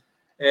game?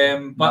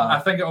 But I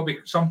think it'll be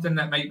something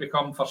that might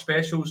become for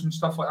specials and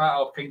stuff like that.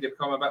 It'll kind of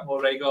become a bit more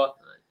regular.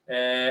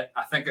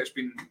 I think it's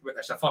the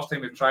first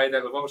time we've tried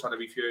it. We've always had a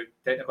wee few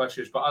technical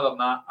issues, but other than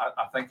that,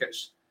 I think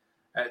it's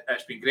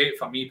been great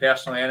for me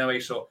personally anyway.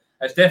 So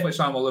it's definitely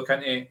something we'll look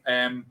into.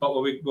 But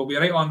we'll be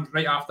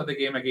right after the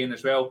game again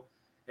as well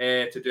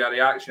to do a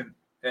reaction.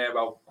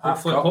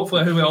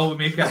 Hopefully who will all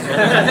make it.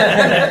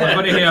 We're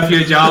going to hear a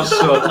few jars.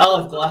 So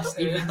I'll have glass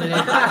Stephen today.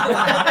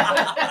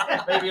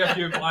 Maybe a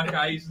few black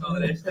eyes and all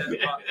the rest of it.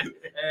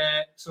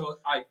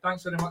 But,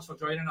 thanks very much for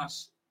joining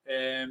us.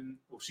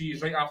 We'll see you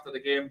right after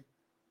the game.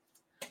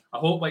 I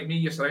hope, like me,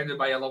 you're surrounded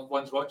by your loved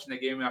ones watching the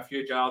game with a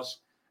few jars.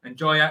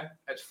 Enjoy it.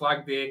 It's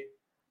Flag Day.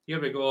 Here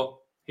we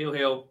go. Hail,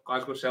 hail.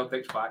 Glasgow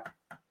Celtic's back.